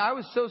right. See, I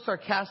was so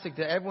sarcastic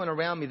to everyone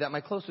around me that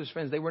my closest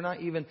friends, they were not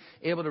even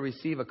able to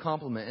receive a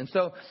compliment. And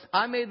so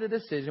I made the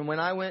decision when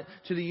I went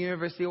to the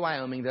University of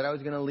Wyoming that I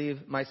was going to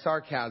leave my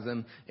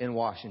sarcasm in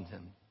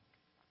Washington.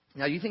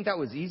 Now, you think that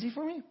was easy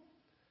for me?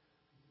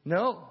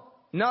 No,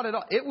 not at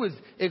all. It was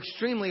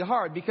extremely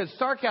hard because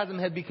sarcasm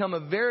had become a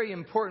very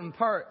important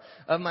part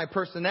of my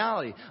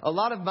personality. A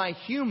lot of my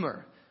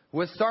humor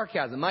was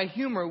sarcasm. My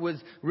humor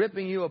was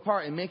ripping you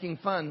apart and making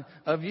fun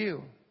of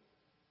you.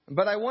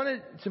 But I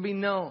wanted to be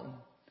known.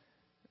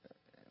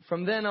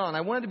 From then on,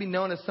 I wanted to be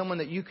known as someone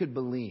that you could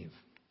believe,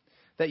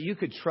 that you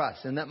could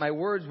trust, and that my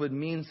words would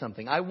mean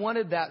something. I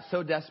wanted that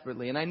so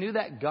desperately, and I knew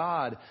that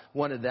God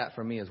wanted that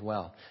for me as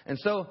well. And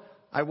so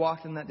I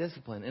walked in that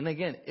discipline. And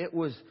again, it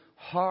was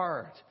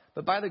hard.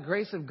 But by the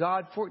grace of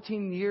God,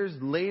 14 years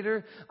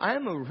later, I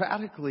am a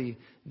radically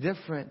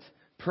different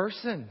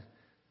person.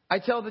 I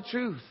tell the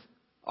truth.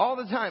 All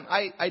the time,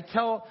 I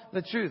tell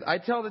the truth. I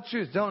tell the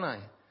truth, don't I?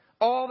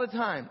 All the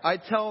time, I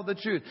tell the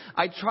truth.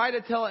 I try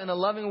to tell it in a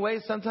loving way.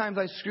 Sometimes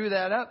I screw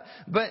that up.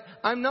 But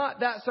I'm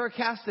not that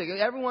sarcastic.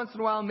 Every once in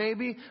a while,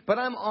 maybe. But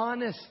I'm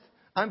honest.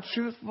 I'm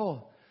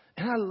truthful.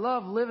 And I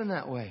love living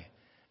that way.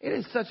 It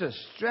is such a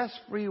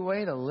stress-free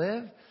way to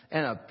live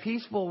and a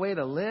peaceful way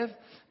to live.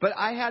 But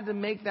I had to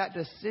make that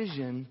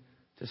decision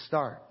to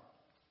start.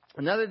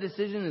 Another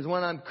decision is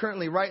one I'm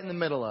currently right in the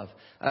middle of.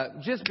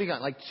 Just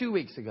begun, 2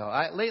 weeks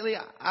ago. Lately,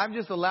 I've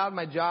just allowed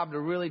my job to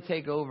really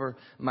take over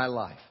my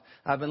life.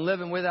 I've been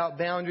living without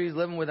boundaries,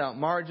 living without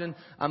margin.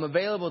 I'm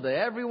available to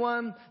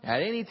everyone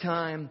at any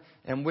time.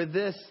 And with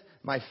this,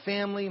 my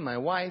family, my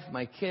wife,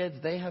 my kids,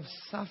 they have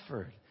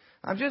suffered.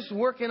 I'm just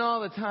working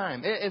all the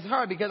time. It's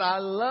hard because I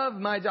love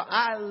my job.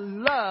 I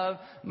love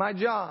my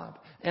job.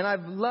 And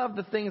I've loved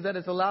the things that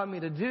it's allowed me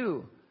to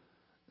do.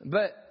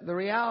 But the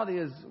reality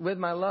is, with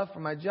my love for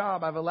my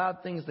job, I've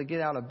allowed things to get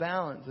out of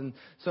balance. And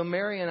so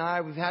Mary and I,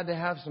 we've had to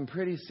have some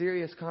pretty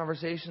serious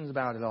conversations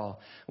about it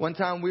all. One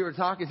time we were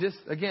talking, just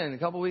again, a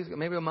couple of weeks ago,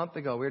 maybe a month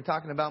ago, we were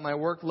talking about my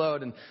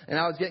workload, and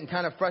I was getting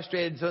kind of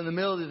frustrated. So in the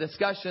middle of the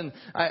discussion,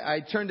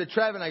 I turned to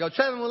Trevin. I go,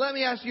 "Trevin, well, let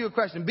me ask you a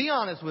question. Be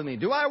honest with me.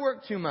 Do I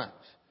work too much?"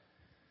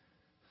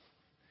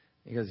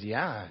 He goes,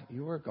 "Yeah,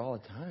 you work all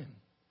the time.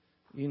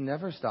 You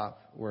never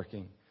stop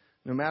working,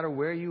 no matter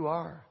where you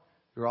are.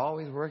 You're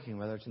always working,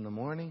 whether it's in the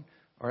morning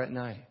or at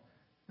night."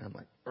 And I'm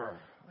like,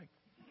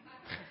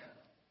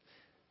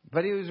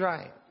 But he was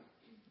right.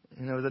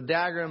 And it was a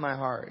dagger in my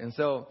heart. And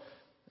so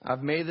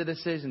I've made the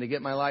decision to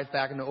get my life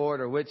back into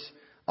order, which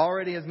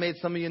already has made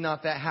some of you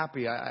not that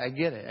happy. I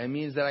get it. It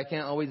means that I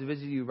can't always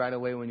visit you right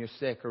away when you're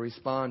sick or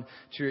respond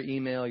to your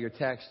email, your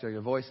text, or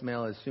your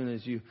voicemail as soon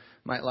as you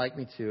might like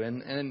me to.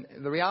 And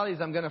the reality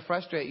is I'm going to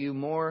frustrate you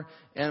more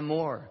and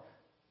more.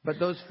 But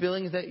those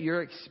feelings that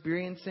you're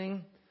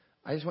experiencing,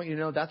 I just want you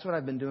to know that's what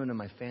I've been doing to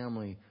my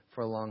family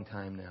for a long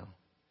time now.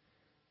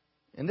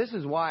 And this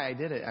is why I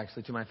did it,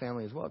 actually, to my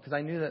family as well, because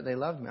I knew that they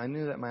loved me. I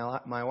knew that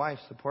my wife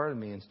supported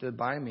me and stood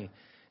by me,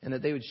 and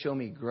that they would show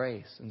me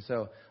grace. And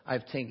so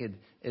I've taken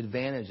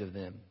advantage of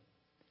them.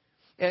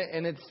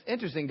 And it's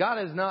interesting. God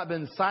has not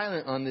been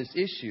silent on this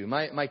issue.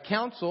 My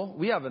council,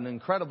 we have an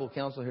incredible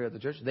council here at the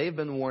church. They've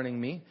been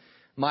warning me.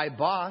 My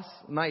boss,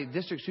 my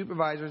district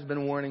supervisor, has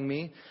been warning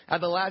me.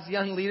 At the last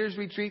Young Leaders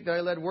Retreat that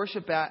I led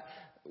worship at,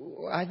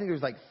 I think there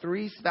was like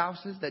 3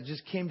 spouses that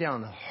just came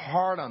down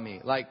hard on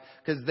me. Like,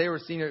 because they were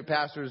senior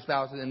pastors'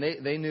 spouses, and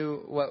they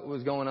knew what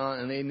was going on,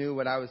 and they knew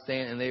what I was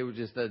saying, and they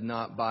just did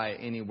not buy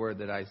any word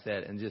that I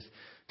said and just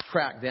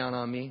cracked down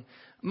on me.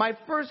 My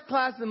first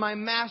class in my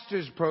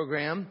master's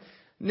program,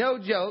 no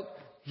joke,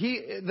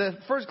 the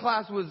first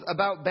class was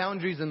about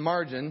boundaries and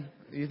margin.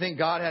 You think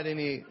God had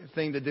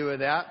anything to do with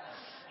that?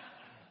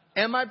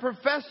 And my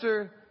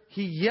professor,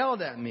 he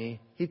yelled at me.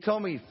 He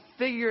told me,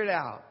 figure it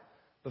out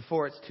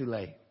before it's too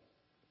late.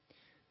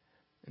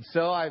 And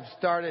so I've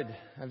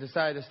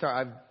decided to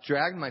start. I've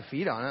dragged my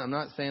feet on it. I'm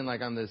not saying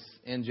like I'm this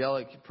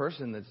angelic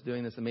person that's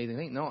doing this amazing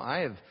thing. No,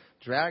 I have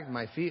dragged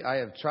my feet. I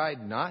have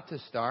tried not to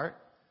start.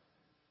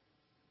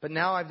 But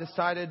now I've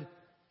decided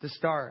to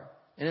start.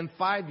 And in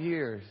 5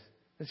 years,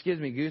 this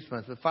gives me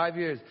goosebumps, but 5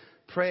 years,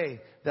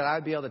 pray that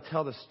I'd be able to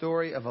tell the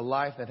story of a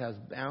life that has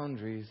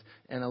boundaries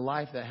and a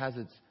life that has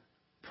its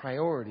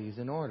priorities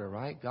in order,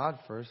 right? God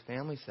first,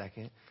 family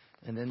second,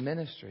 and then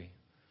ministry.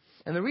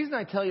 And the reason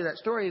I tell you that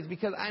story is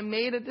because I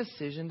made a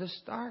decision to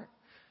start.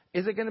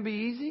 Is it going to be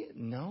easy?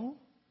 No.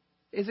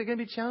 Is it going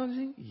to be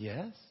challenging?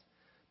 Yes.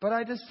 But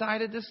I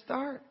decided to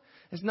start.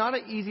 It's not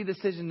an easy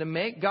decision to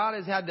make. God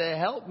has had to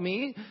help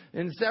me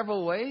in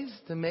several ways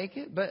to make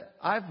it, but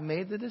I've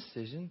made the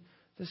decision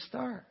to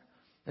start.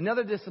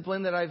 Another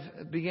discipline that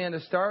I've began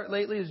to start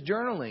lately is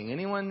journaling.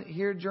 Anyone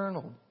here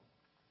journal?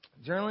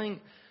 Journaling,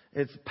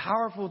 it's a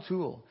powerful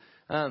tool.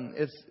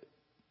 It's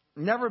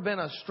never been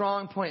a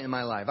strong point in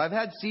my life. I've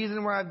had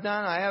seasons where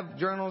I have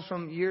journals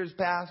from years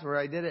past where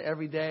I did it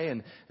every day,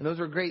 and those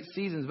were great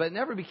seasons, but it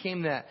never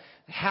became that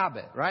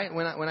habit, right?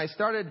 When I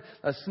started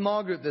a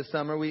small group this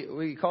summer,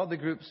 we called the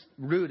groups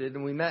Rooted,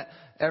 and we met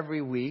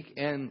every week,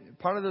 and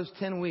part of those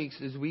 10 weeks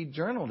is we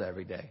journaled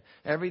every day.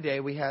 Every day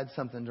we had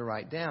something to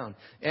write down.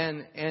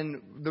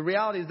 And the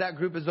reality is that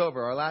group is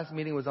over. Our last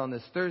meeting was on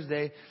this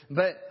Thursday,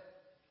 but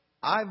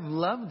I've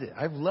loved it.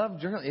 I've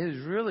loved journaling. It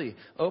has really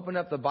opened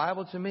up the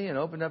Bible to me and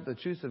opened up the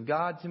truths of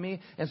God to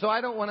me. And so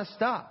I don't want to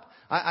stop.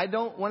 I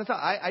don't want to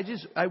stop.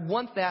 I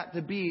want that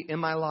to be in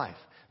my life.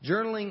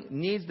 Journaling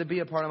needs to be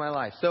a part of my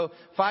life. So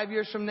 5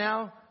 years from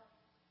now,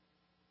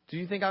 do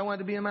you think I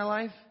want it to be in my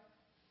life?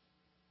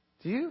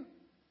 Do you?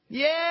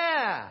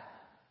 Yeah!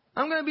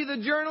 I'm going to be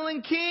the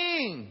journaling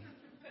king.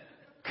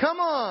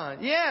 Come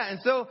on. Yeah. And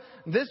so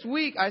this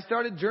week I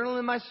started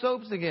journaling my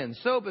soaps again.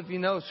 Soap, if you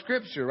know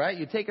scripture, right?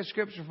 You take a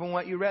scripture from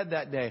what you read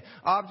that day.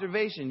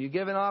 Observation. You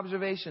give an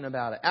observation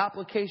about it.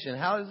 Application.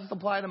 How does this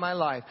apply to my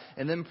life?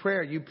 And then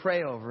prayer. You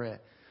pray over it.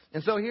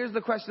 And so here's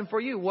the question for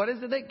you. What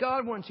is it that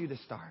God wants you to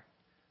start?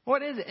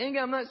 What is it? And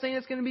I'm not saying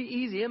it's going to be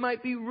easy. It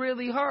might be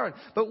really hard.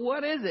 But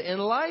what is it? In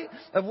light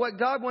of what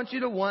God wants you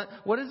to want,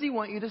 what does He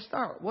want you to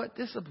start? What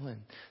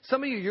discipline?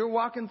 Some of you, you're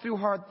walking through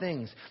hard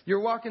things.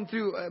 You're walking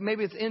through,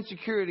 maybe it's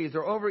insecurities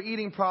or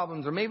overeating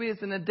problems, or maybe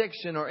it's an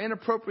addiction or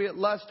inappropriate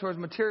lust towards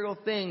material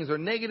things or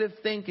negative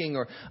thinking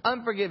or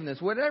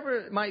unforgiveness, whatever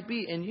it might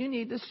be. And you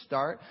need to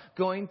start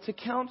going to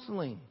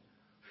counseling.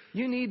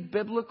 You need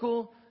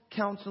biblical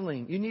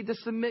counseling. You need to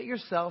submit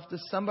yourself to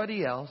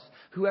somebody else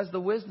who has the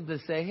wisdom to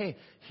say, hey,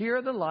 here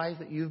are the lies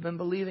that you've been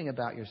believing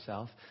about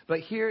yourself, but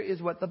here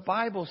is what the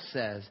Bible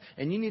says.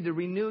 And you need to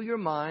renew your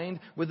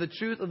mind with the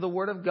truth of the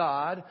Word of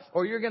God,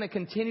 or you're going to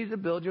continue to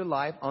build your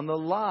life on the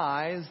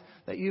lies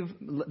that you've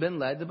been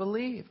led to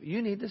believe.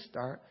 You need to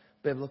start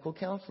biblical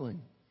counseling.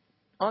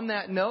 On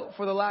that note,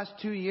 for the last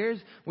 2 years,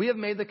 we have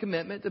made the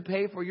commitment to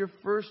pay for your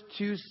first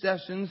 2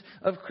 sessions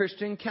of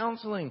Christian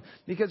counseling.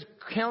 Because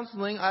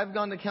counseling, I've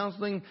gone to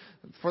counseling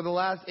for the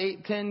last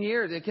 8-10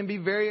 years. It can be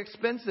very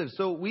expensive.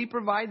 So we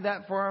provide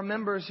that for our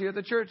members here at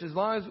the church. As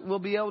long as we'll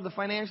be able to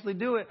financially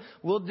do it,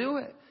 we'll do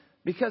it.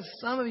 Because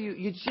some of you,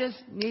 you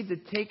just need to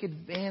take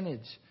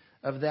advantage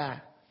of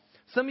that.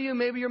 Some of you,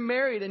 maybe you're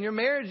married and your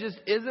marriage just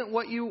isn't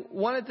what you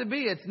want it to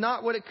be. It's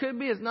not what it could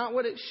be. It's not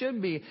what it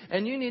should be.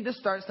 And you need to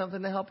start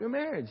something to help your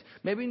marriage.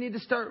 Maybe you need to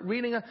start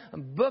reading a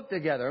book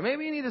together. Or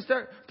maybe you need to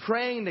start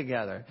praying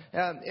together.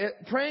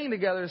 Praying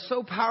together is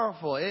so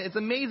powerful. It's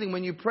amazing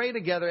when you pray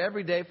together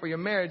every day for your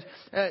marriage.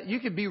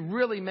 You could be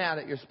really mad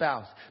at your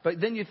spouse.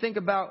 But then you think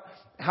about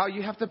how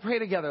you have to pray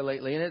together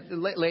lately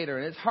and later.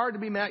 And it's hard to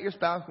be mad at your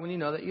spouse when you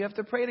know that you have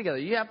to pray together.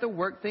 You have to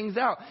work things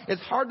out.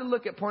 It's hard to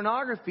look at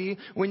pornography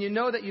when you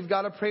know that you've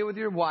got to pray with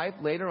your wife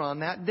later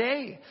on that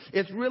day.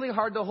 It's really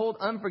hard to hold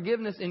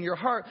unforgiveness in your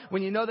heart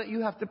when you know that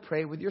you have to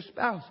pray with your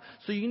spouse.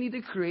 So you need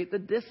to create the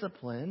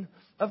discipline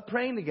of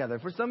praying together.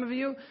 For some of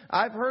you,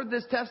 I've heard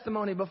this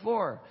testimony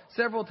before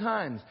several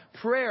times.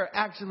 Prayer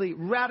actually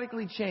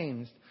radically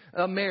changed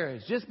a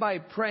marriage just by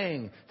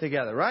praying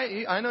together,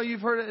 right? I know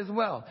you've heard it as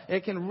well.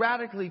 It can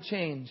radically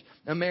change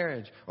a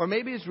marriage. Or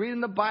maybe it's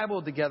reading the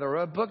Bible together or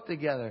a book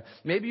together.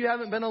 Maybe you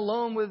haven't been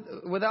alone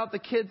without the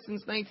kids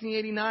since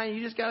 1989.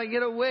 You just got to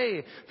get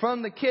away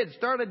from the kids.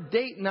 Start a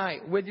date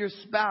night with your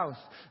spouse.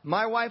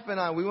 My wife and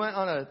I, we went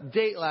on a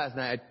date last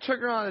night. I took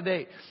her on a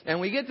date. And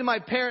we get to my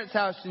parents'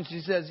 house and she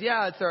says,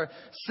 yeah, it's our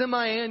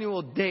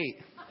semi-annual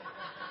date.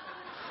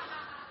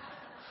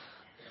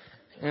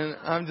 And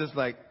I'm just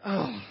like,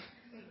 oh.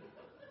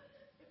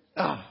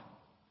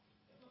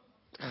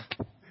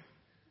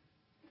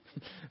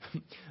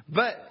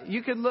 But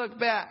you could look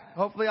back.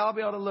 Hopefully I'll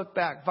be able to look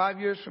back 5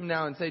 years from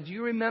now and say, do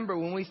you remember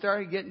when we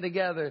started getting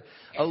together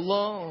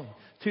alone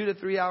 2 to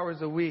 3 hours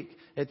a week?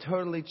 It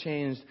totally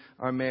changed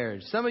our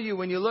marriage. Some of you,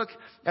 when you look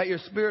at your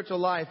spiritual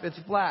life, it's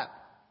flat.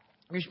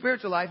 Your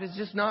spiritual life is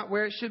just not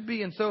where it should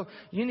be. And so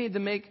you need to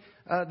make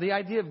the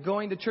idea of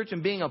going to church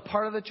and being a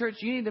part of the church,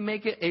 you need to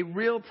make it a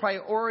real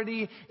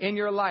priority in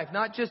your life.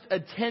 Not just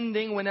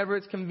attending whenever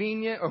it's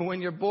convenient or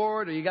when you're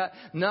bored or you got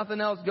nothing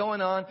else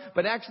going on,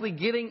 but actually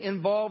getting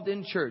involved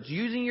in church,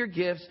 using your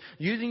gifts,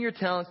 using your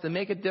talents to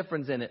make a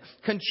difference in it.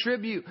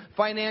 Contribute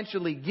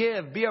financially,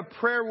 give, be a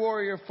prayer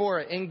warrior for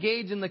it,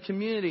 engage in the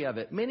community of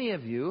it. Many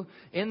of you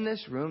in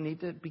this room need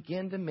to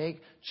begin to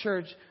make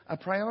church a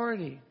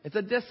priority. It's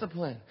a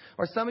discipline.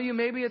 Or some of you,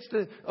 maybe it's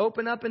to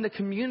open up in the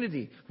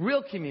community,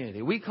 real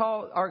community. We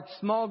call our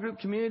small group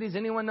communities,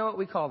 anyone know what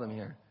we call them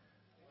here?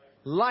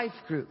 Life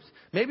groups.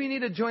 Maybe you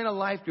need to join a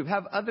life group.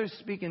 Have others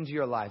speak into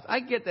your life. I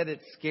get that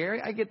it's scary.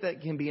 I get that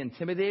it can be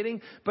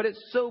intimidating. But it's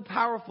so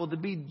powerful to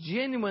be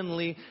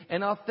genuinely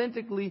and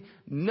authentically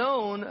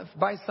known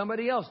by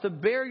somebody else. To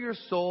bear your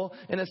soul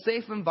in a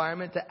safe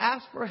environment. To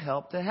ask for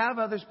help. To have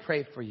others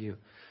pray for you.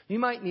 You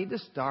might need to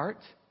start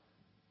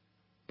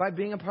by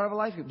being a part of a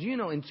life group. Do you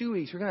know in 2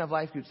 weeks we're going to have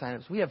life group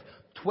signups? We have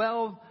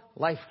 12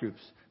 life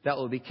groups that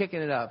will be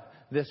kicking it up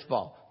this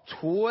fall.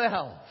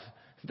 12.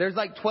 There's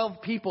like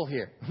 12 people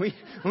here.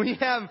 We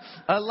have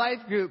a life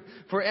group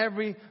for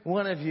every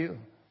one of you.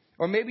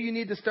 Or maybe you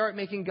need to start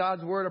making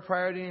God's Word a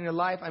priority in your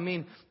life. I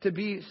mean, to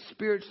be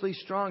spiritually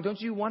strong. Don't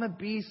you want to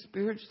be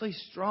spiritually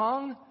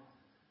strong?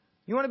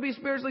 You want to be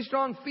spiritually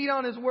strong? Feed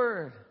on His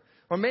Word.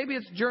 Or maybe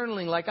it's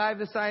journaling like I've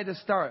decided to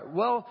start.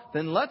 Well,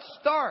 then let's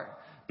start.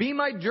 Be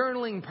my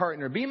journaling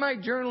partner. Be my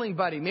journaling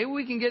buddy. Maybe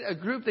we can get a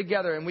group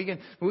together and we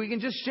can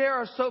just share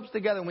our soaps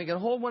together and we can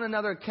hold one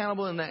another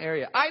accountable in that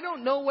area. I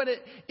don't know what it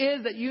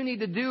is that you need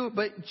to do,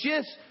 but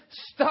just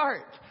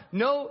start.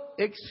 No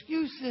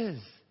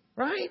excuses,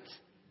 right?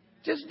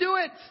 Just do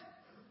it.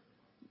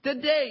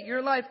 Today,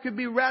 your life could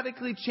be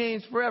radically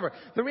changed forever.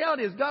 The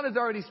reality is God is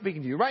already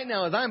speaking to you. Right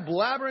now, as I'm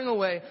blabbering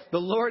away, the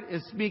Lord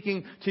is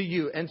speaking to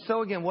you. And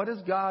so again, what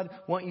does God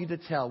want you to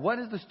tell? What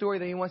is the story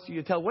that He wants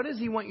you to tell? What does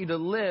He want you to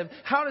live?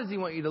 How does He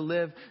want you to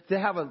live to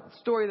have a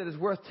story that is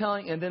worth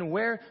telling? And then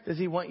where does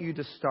He want you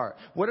to start?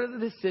 What are the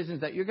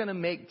decisions that you're going to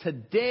make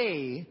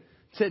today,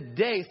 that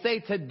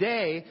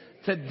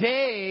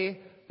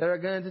are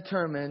going to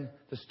determine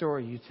the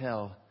story you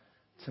tell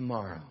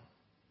tomorrow?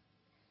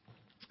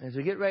 As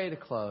we get ready to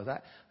close, I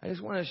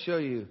just want to show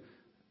you,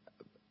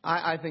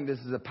 I think this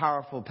is a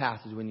powerful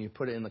passage when you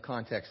put it in the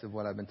context of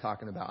what I've been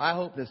talking about. I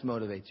hope this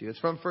motivates you. It's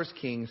from 1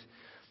 Kings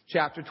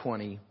chapter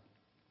 20,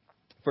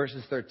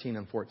 verses 13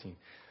 and 14.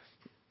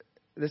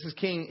 This is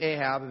King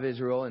Ahab of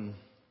Israel, and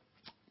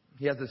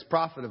he has this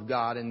prophet of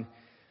God, and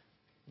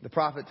the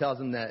prophet tells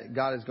him that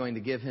God is going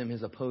to give him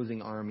his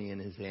opposing army in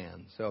his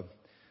hand. So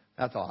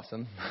that's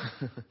awesome.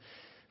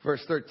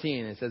 Verse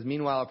 13, it says,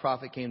 meanwhile, a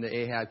prophet came to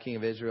Ahab, king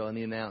of Israel, and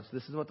he announced,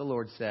 this is what the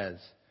Lord says.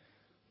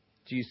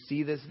 Do you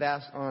see this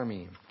vast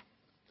army?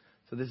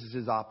 So this is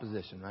his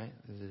opposition, right?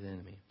 This is his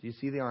enemy. Do you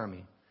see the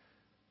army?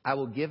 I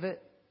will give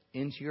it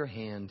into your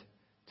hand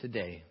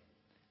today,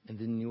 and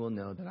then you will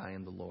know that I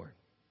am the Lord.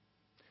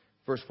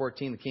 Verse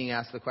 14, the king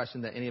asked the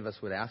question that any of us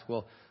would ask,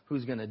 well,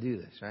 who's going to do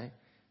this, right?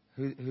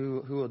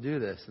 Who will do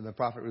this? And the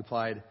prophet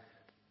replied,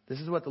 this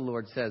is what the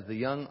Lord says. The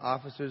young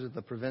officers of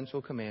the provincial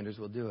commanders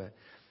will do it.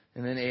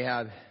 And then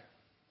Ahab,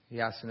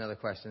 he asked another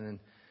question. And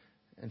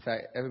in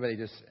fact, everybody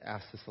just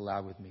ask this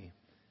aloud with me.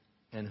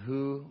 And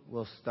who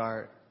will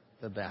start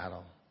the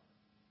battle?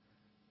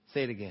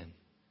 Say it again.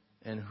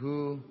 And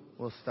who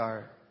will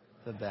start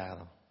the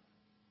battle?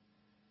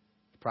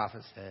 The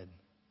prophet said,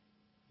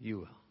 you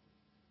will.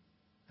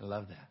 I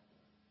love that.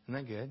 Isn't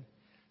that good?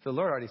 So the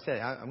Lord already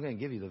said, I'm going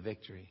to give you the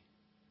victory.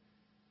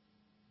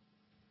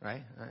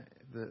 Right?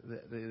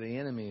 The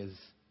enemy is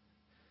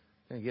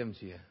going to give them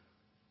to you.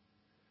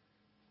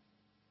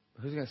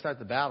 Who's going to start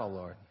the battle,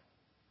 Lord?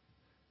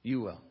 You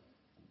will.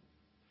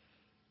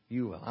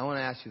 You will. I want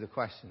to ask you the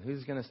question.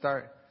 Who's going to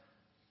start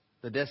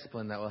the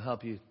discipline that will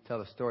help you tell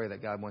the story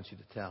that God wants you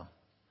to tell?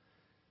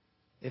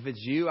 If it's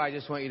you, I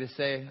just want you to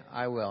say,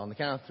 I will. On the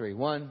count of 3.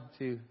 1,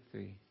 2,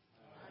 3.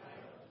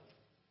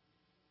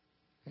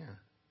 Yeah.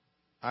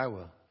 I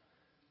will.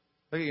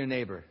 Look at your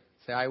neighbor.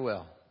 Say, I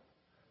will.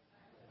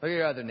 Look at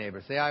your other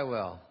neighbor. Say, I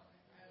will.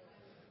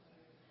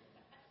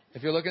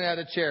 If you're looking at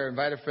a chair,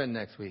 invite a friend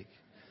next week.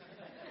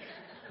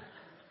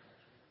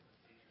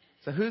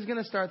 So who's going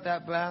to start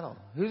that battle?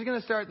 Who's going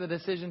to start the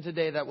decision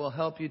today that will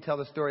help you tell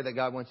the story that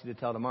God wants you to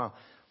tell tomorrow?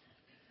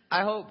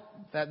 I hope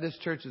that this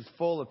church is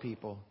full of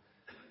people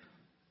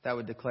that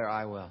would declare,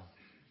 I will.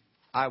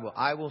 I will.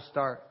 I will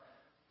start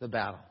the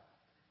battle.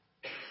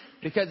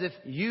 Because if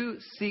you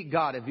seek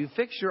God, if you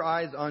fix your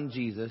eyes on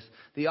Jesus,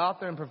 the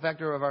author and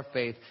perfecter of our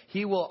faith,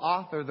 He will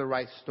author the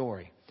right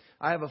story.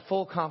 I have a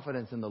full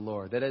confidence in the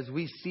Lord that as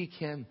we seek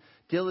Him,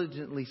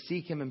 diligently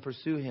seek Him and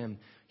pursue Him,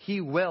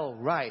 He will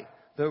write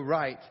the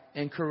right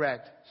and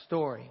correct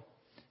story.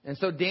 And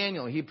so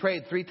Daniel, he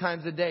prayed 3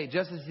 times a day,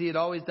 just as he had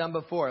always done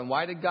before. And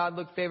why did God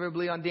look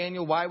favorably on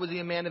Daniel? Why was he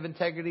a man of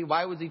integrity?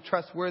 Why was he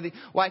trustworthy?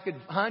 Why could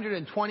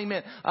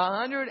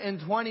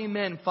 120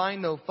 men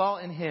find no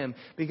fault in him?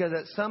 Because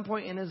at some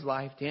point in his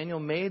life, Daniel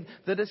made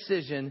the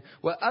decision,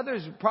 what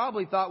others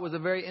probably thought was a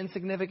very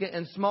insignificant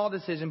and small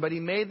decision, but he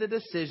made the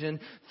decision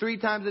 3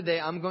 times a day,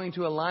 I'm going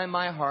to align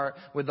my heart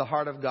with the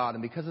heart of God.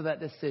 And because of that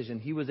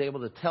decision, he was able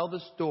to tell the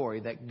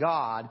story that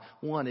God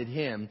wanted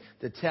him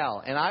to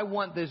tell. And I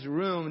want this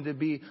room to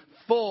be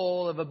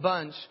full of a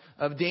bunch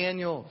of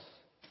Daniels.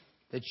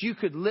 That you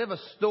could live a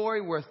story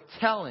worth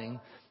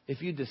telling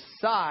if you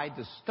decide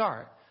to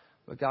start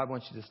what God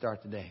wants you to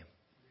start today.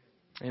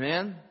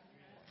 Amen?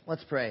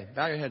 Let's pray.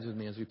 Bow your heads with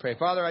me as we pray.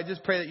 Father, I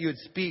just pray that you would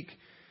speak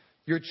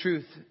your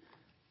truth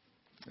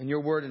and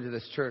your word into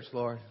this church,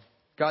 Lord.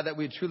 God, that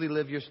we would truly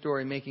live your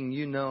story, making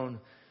you known.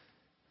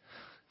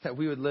 That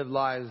we would live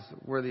lives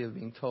worthy of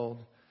being told.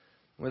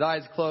 With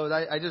eyes closed,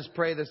 I just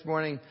pray this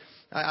morning.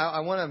 I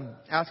want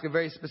to ask a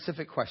very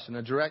specific question,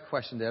 a direct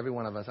question to every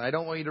one of us. I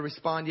don't want you to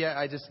respond yet.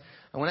 I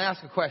want to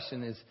ask a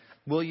question is,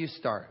 will you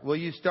start? Will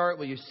you start?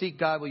 Will you seek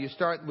God? Will you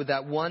start with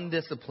that one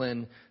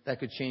discipline that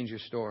could change your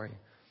story?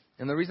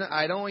 And the reason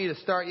I don't want you to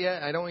start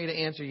yet, I don't want you to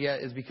answer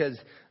yet, is because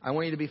I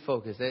want you to be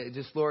focused.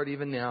 Just, Lord,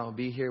 even now,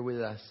 be here with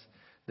us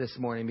this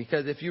morning.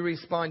 Because if you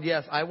respond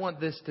yes, I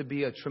want this to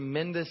be a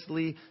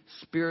tremendously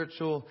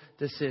spiritual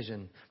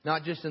decision.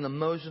 Not just an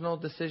emotional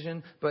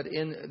decision, but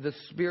in the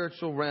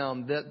spiritual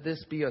realm. That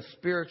this be a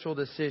spiritual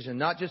decision.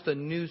 Not just a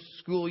new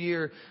school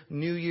year,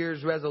 New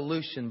Year's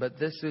resolution, but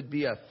this would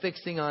be a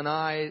fixing our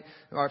eyes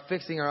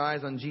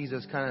on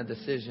Jesus kind of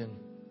decision.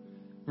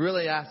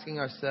 Really asking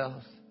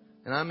ourselves,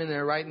 and I'm in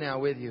there right now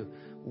with you,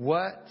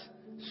 what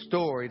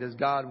story does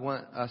God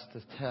want us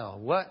to tell?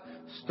 What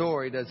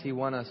story does He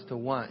want us to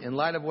want? In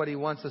light of what He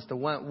wants us to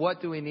want,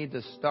 what do we need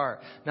to start?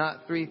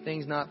 Not 3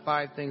 things, not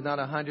 5 things, not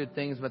 100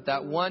 things, but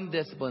that one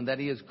discipline that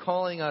He is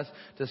calling us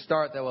to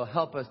start that will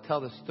help us tell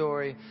the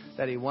story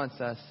that He wants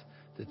us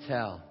to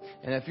tell.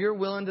 And if you're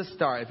willing to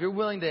start, if you're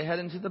willing to head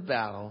into the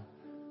battle,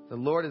 the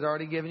Lord has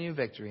already given you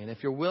victory. And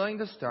if you're willing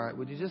to start,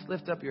 would you just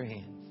lift up your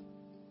hands?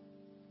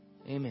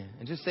 Amen.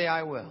 And just say,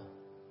 I will.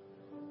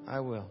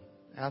 I will.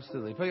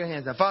 Absolutely. Put your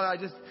hands down. Father, I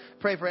just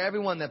pray for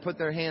everyone that put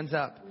their hands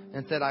up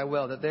and said, I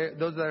will. That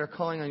those that are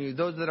calling on you,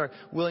 those that are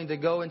willing to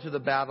go into the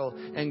battle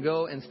and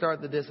go and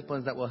start the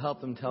disciplines that will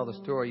help them tell the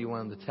story you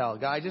want them to tell.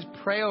 God, I just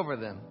pray over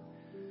them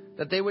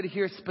that they would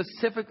hear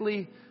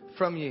specifically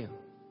from you.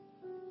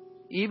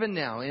 Even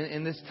now,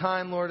 in this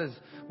time, Lord, as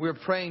we're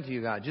praying to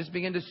you, God, just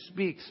begin to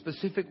speak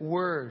specific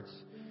words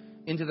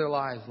into their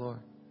lives, Lord.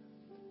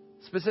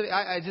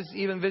 I just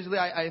even visually,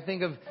 I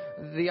think of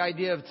the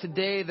idea of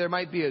today there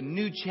might be a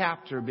new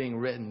chapter being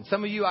written.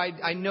 Some of you,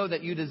 I know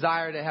that you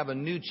desire to have a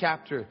new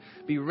chapter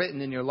be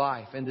written in your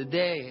life. And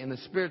today, in the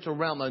spiritual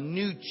realm, a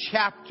new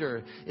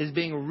chapter is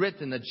being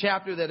written. A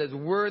chapter that is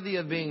worthy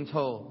of being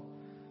told.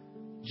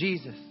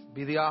 Jesus,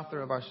 be the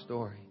author of our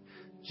story.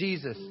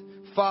 Jesus,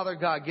 Father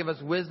God, give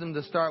us wisdom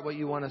to start what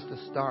you want us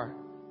to start.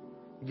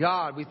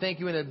 God, we thank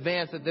you in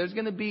advance that there's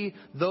going to be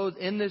those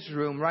in this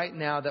room right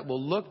now that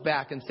will look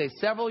back and say,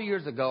 several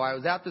years ago, I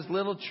was at this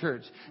little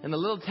church in the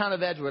little town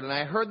of Edgewood, and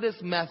I heard this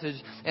message,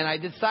 and I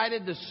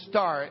decided to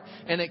start,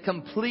 and it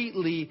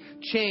completely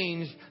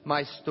changed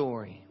my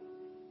story.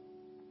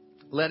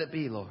 Let it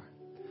be, Lord.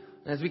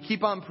 And as we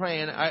keep on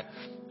praying, I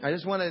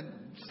just want to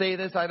say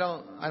this. I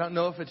don't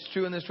know if it's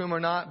true in this room or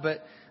not,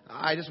 but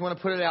I just want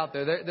to put it out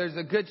there. There's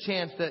a good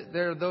chance that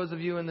there are those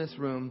of you in this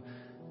room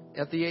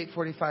at the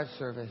 8:45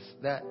 service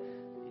that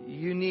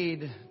you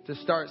need to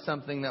start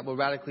something that will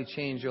radically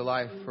change your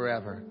life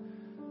forever.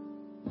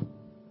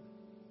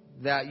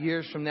 That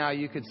years from now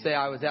you could say,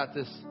 I was at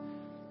this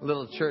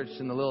little church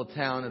in the little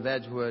town of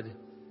Edgewood,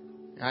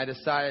 and I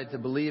decided to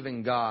believe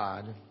in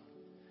God.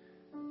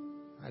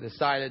 I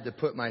decided to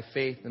put my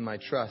faith and my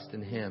trust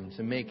in Him,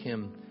 to make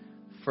Him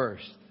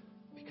first.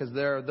 Because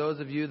there are those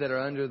of you that are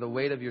under the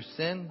weight of your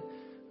sin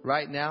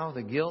right now,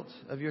 the guilt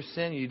of your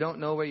sin. You don't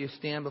know where you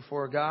stand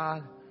before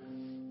God.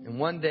 And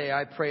one day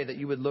I pray that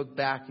you would look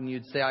back and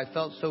you'd say, I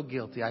felt so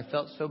guilty. I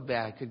felt so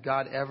bad. Could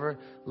God ever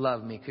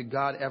love me? Could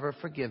God ever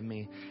forgive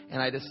me?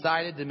 And I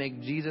decided to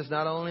make Jesus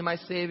not only my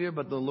Savior,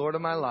 but the Lord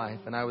of my life.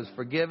 And I was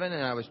forgiven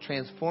and I was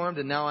transformed.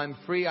 And now I'm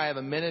free. I have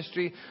a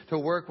ministry to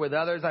work with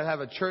others. I have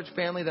a church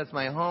family that's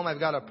my home. I've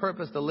got a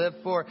purpose to live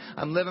for.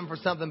 I'm living for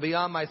something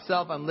beyond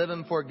myself. I'm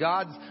living for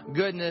God's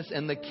goodness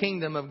and the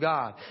kingdom of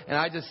God. And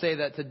I just say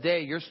that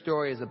today your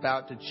story is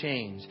about to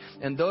change.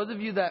 And those of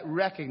you that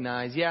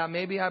recognize, yeah,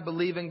 maybe I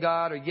believe in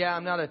God, or yeah,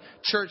 I'm not a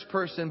church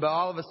person, but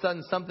all of a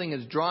sudden something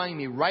is drawing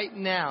me right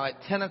now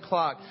at 10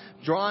 o'clock,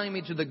 drawing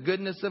me to the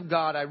goodness of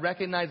God. I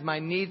recognize my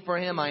need for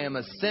Him. I am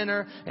a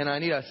sinner and I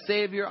need a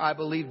Savior. I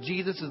believe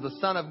Jesus is the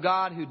Son of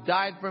God who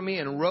died for me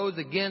and rose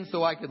again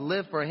so I could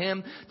live for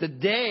Him.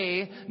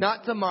 Today,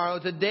 not tomorrow,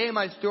 today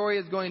my story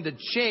is going to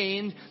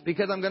change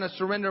because I'm going to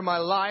surrender my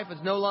life.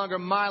 It's no longer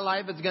my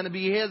life. It's going to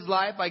be His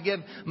life. I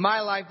give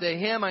my life to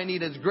Him. I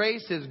need His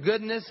grace, His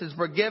goodness, His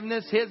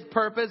forgiveness, His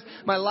purpose.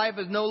 My life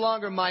is no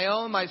longer my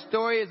own. My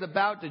story is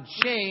about to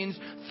change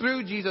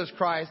through Jesus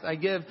Christ. I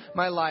give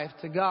my life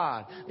to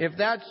God. If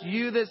that's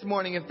you this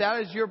morning, if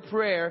that is your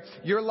prayer,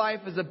 your life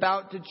is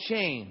about to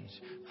change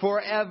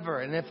forever.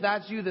 And if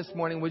that's you this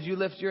morning, would you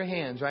lift your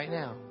hands right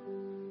now?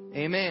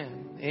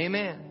 Amen.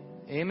 Amen.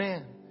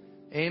 Amen.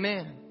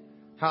 Amen.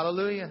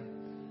 Hallelujah.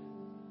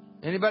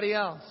 Anybody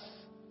else?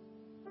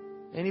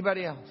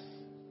 Anybody else?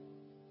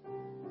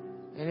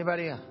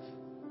 Anybody else?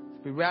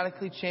 Be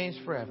radically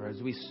changed forever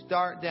as we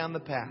start down the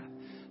path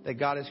that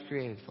God has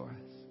created for us.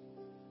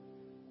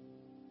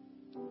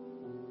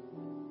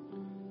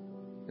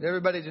 But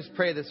everybody just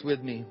pray this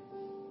with me.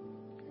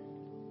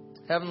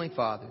 Heavenly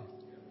Father,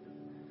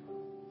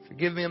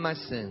 forgive me of my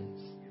sins.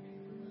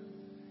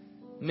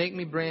 Make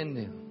me brand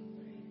new.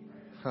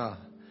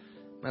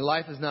 My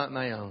life is not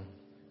my own.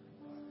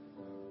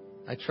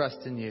 I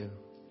trust in you.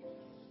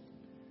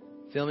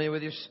 Fill me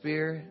with your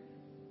Spirit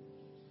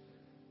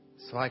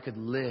so I could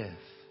live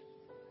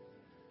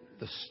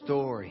the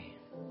story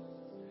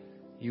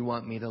you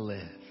want me to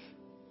live.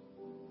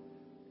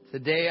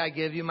 Today I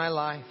give you my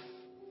life.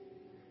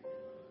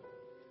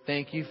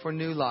 Thank you for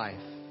new life.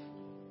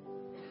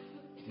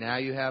 Now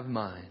you have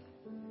mine.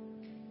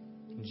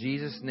 In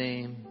Jesus'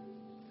 name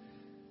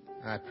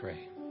I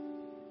pray.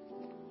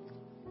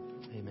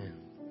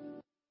 Amen.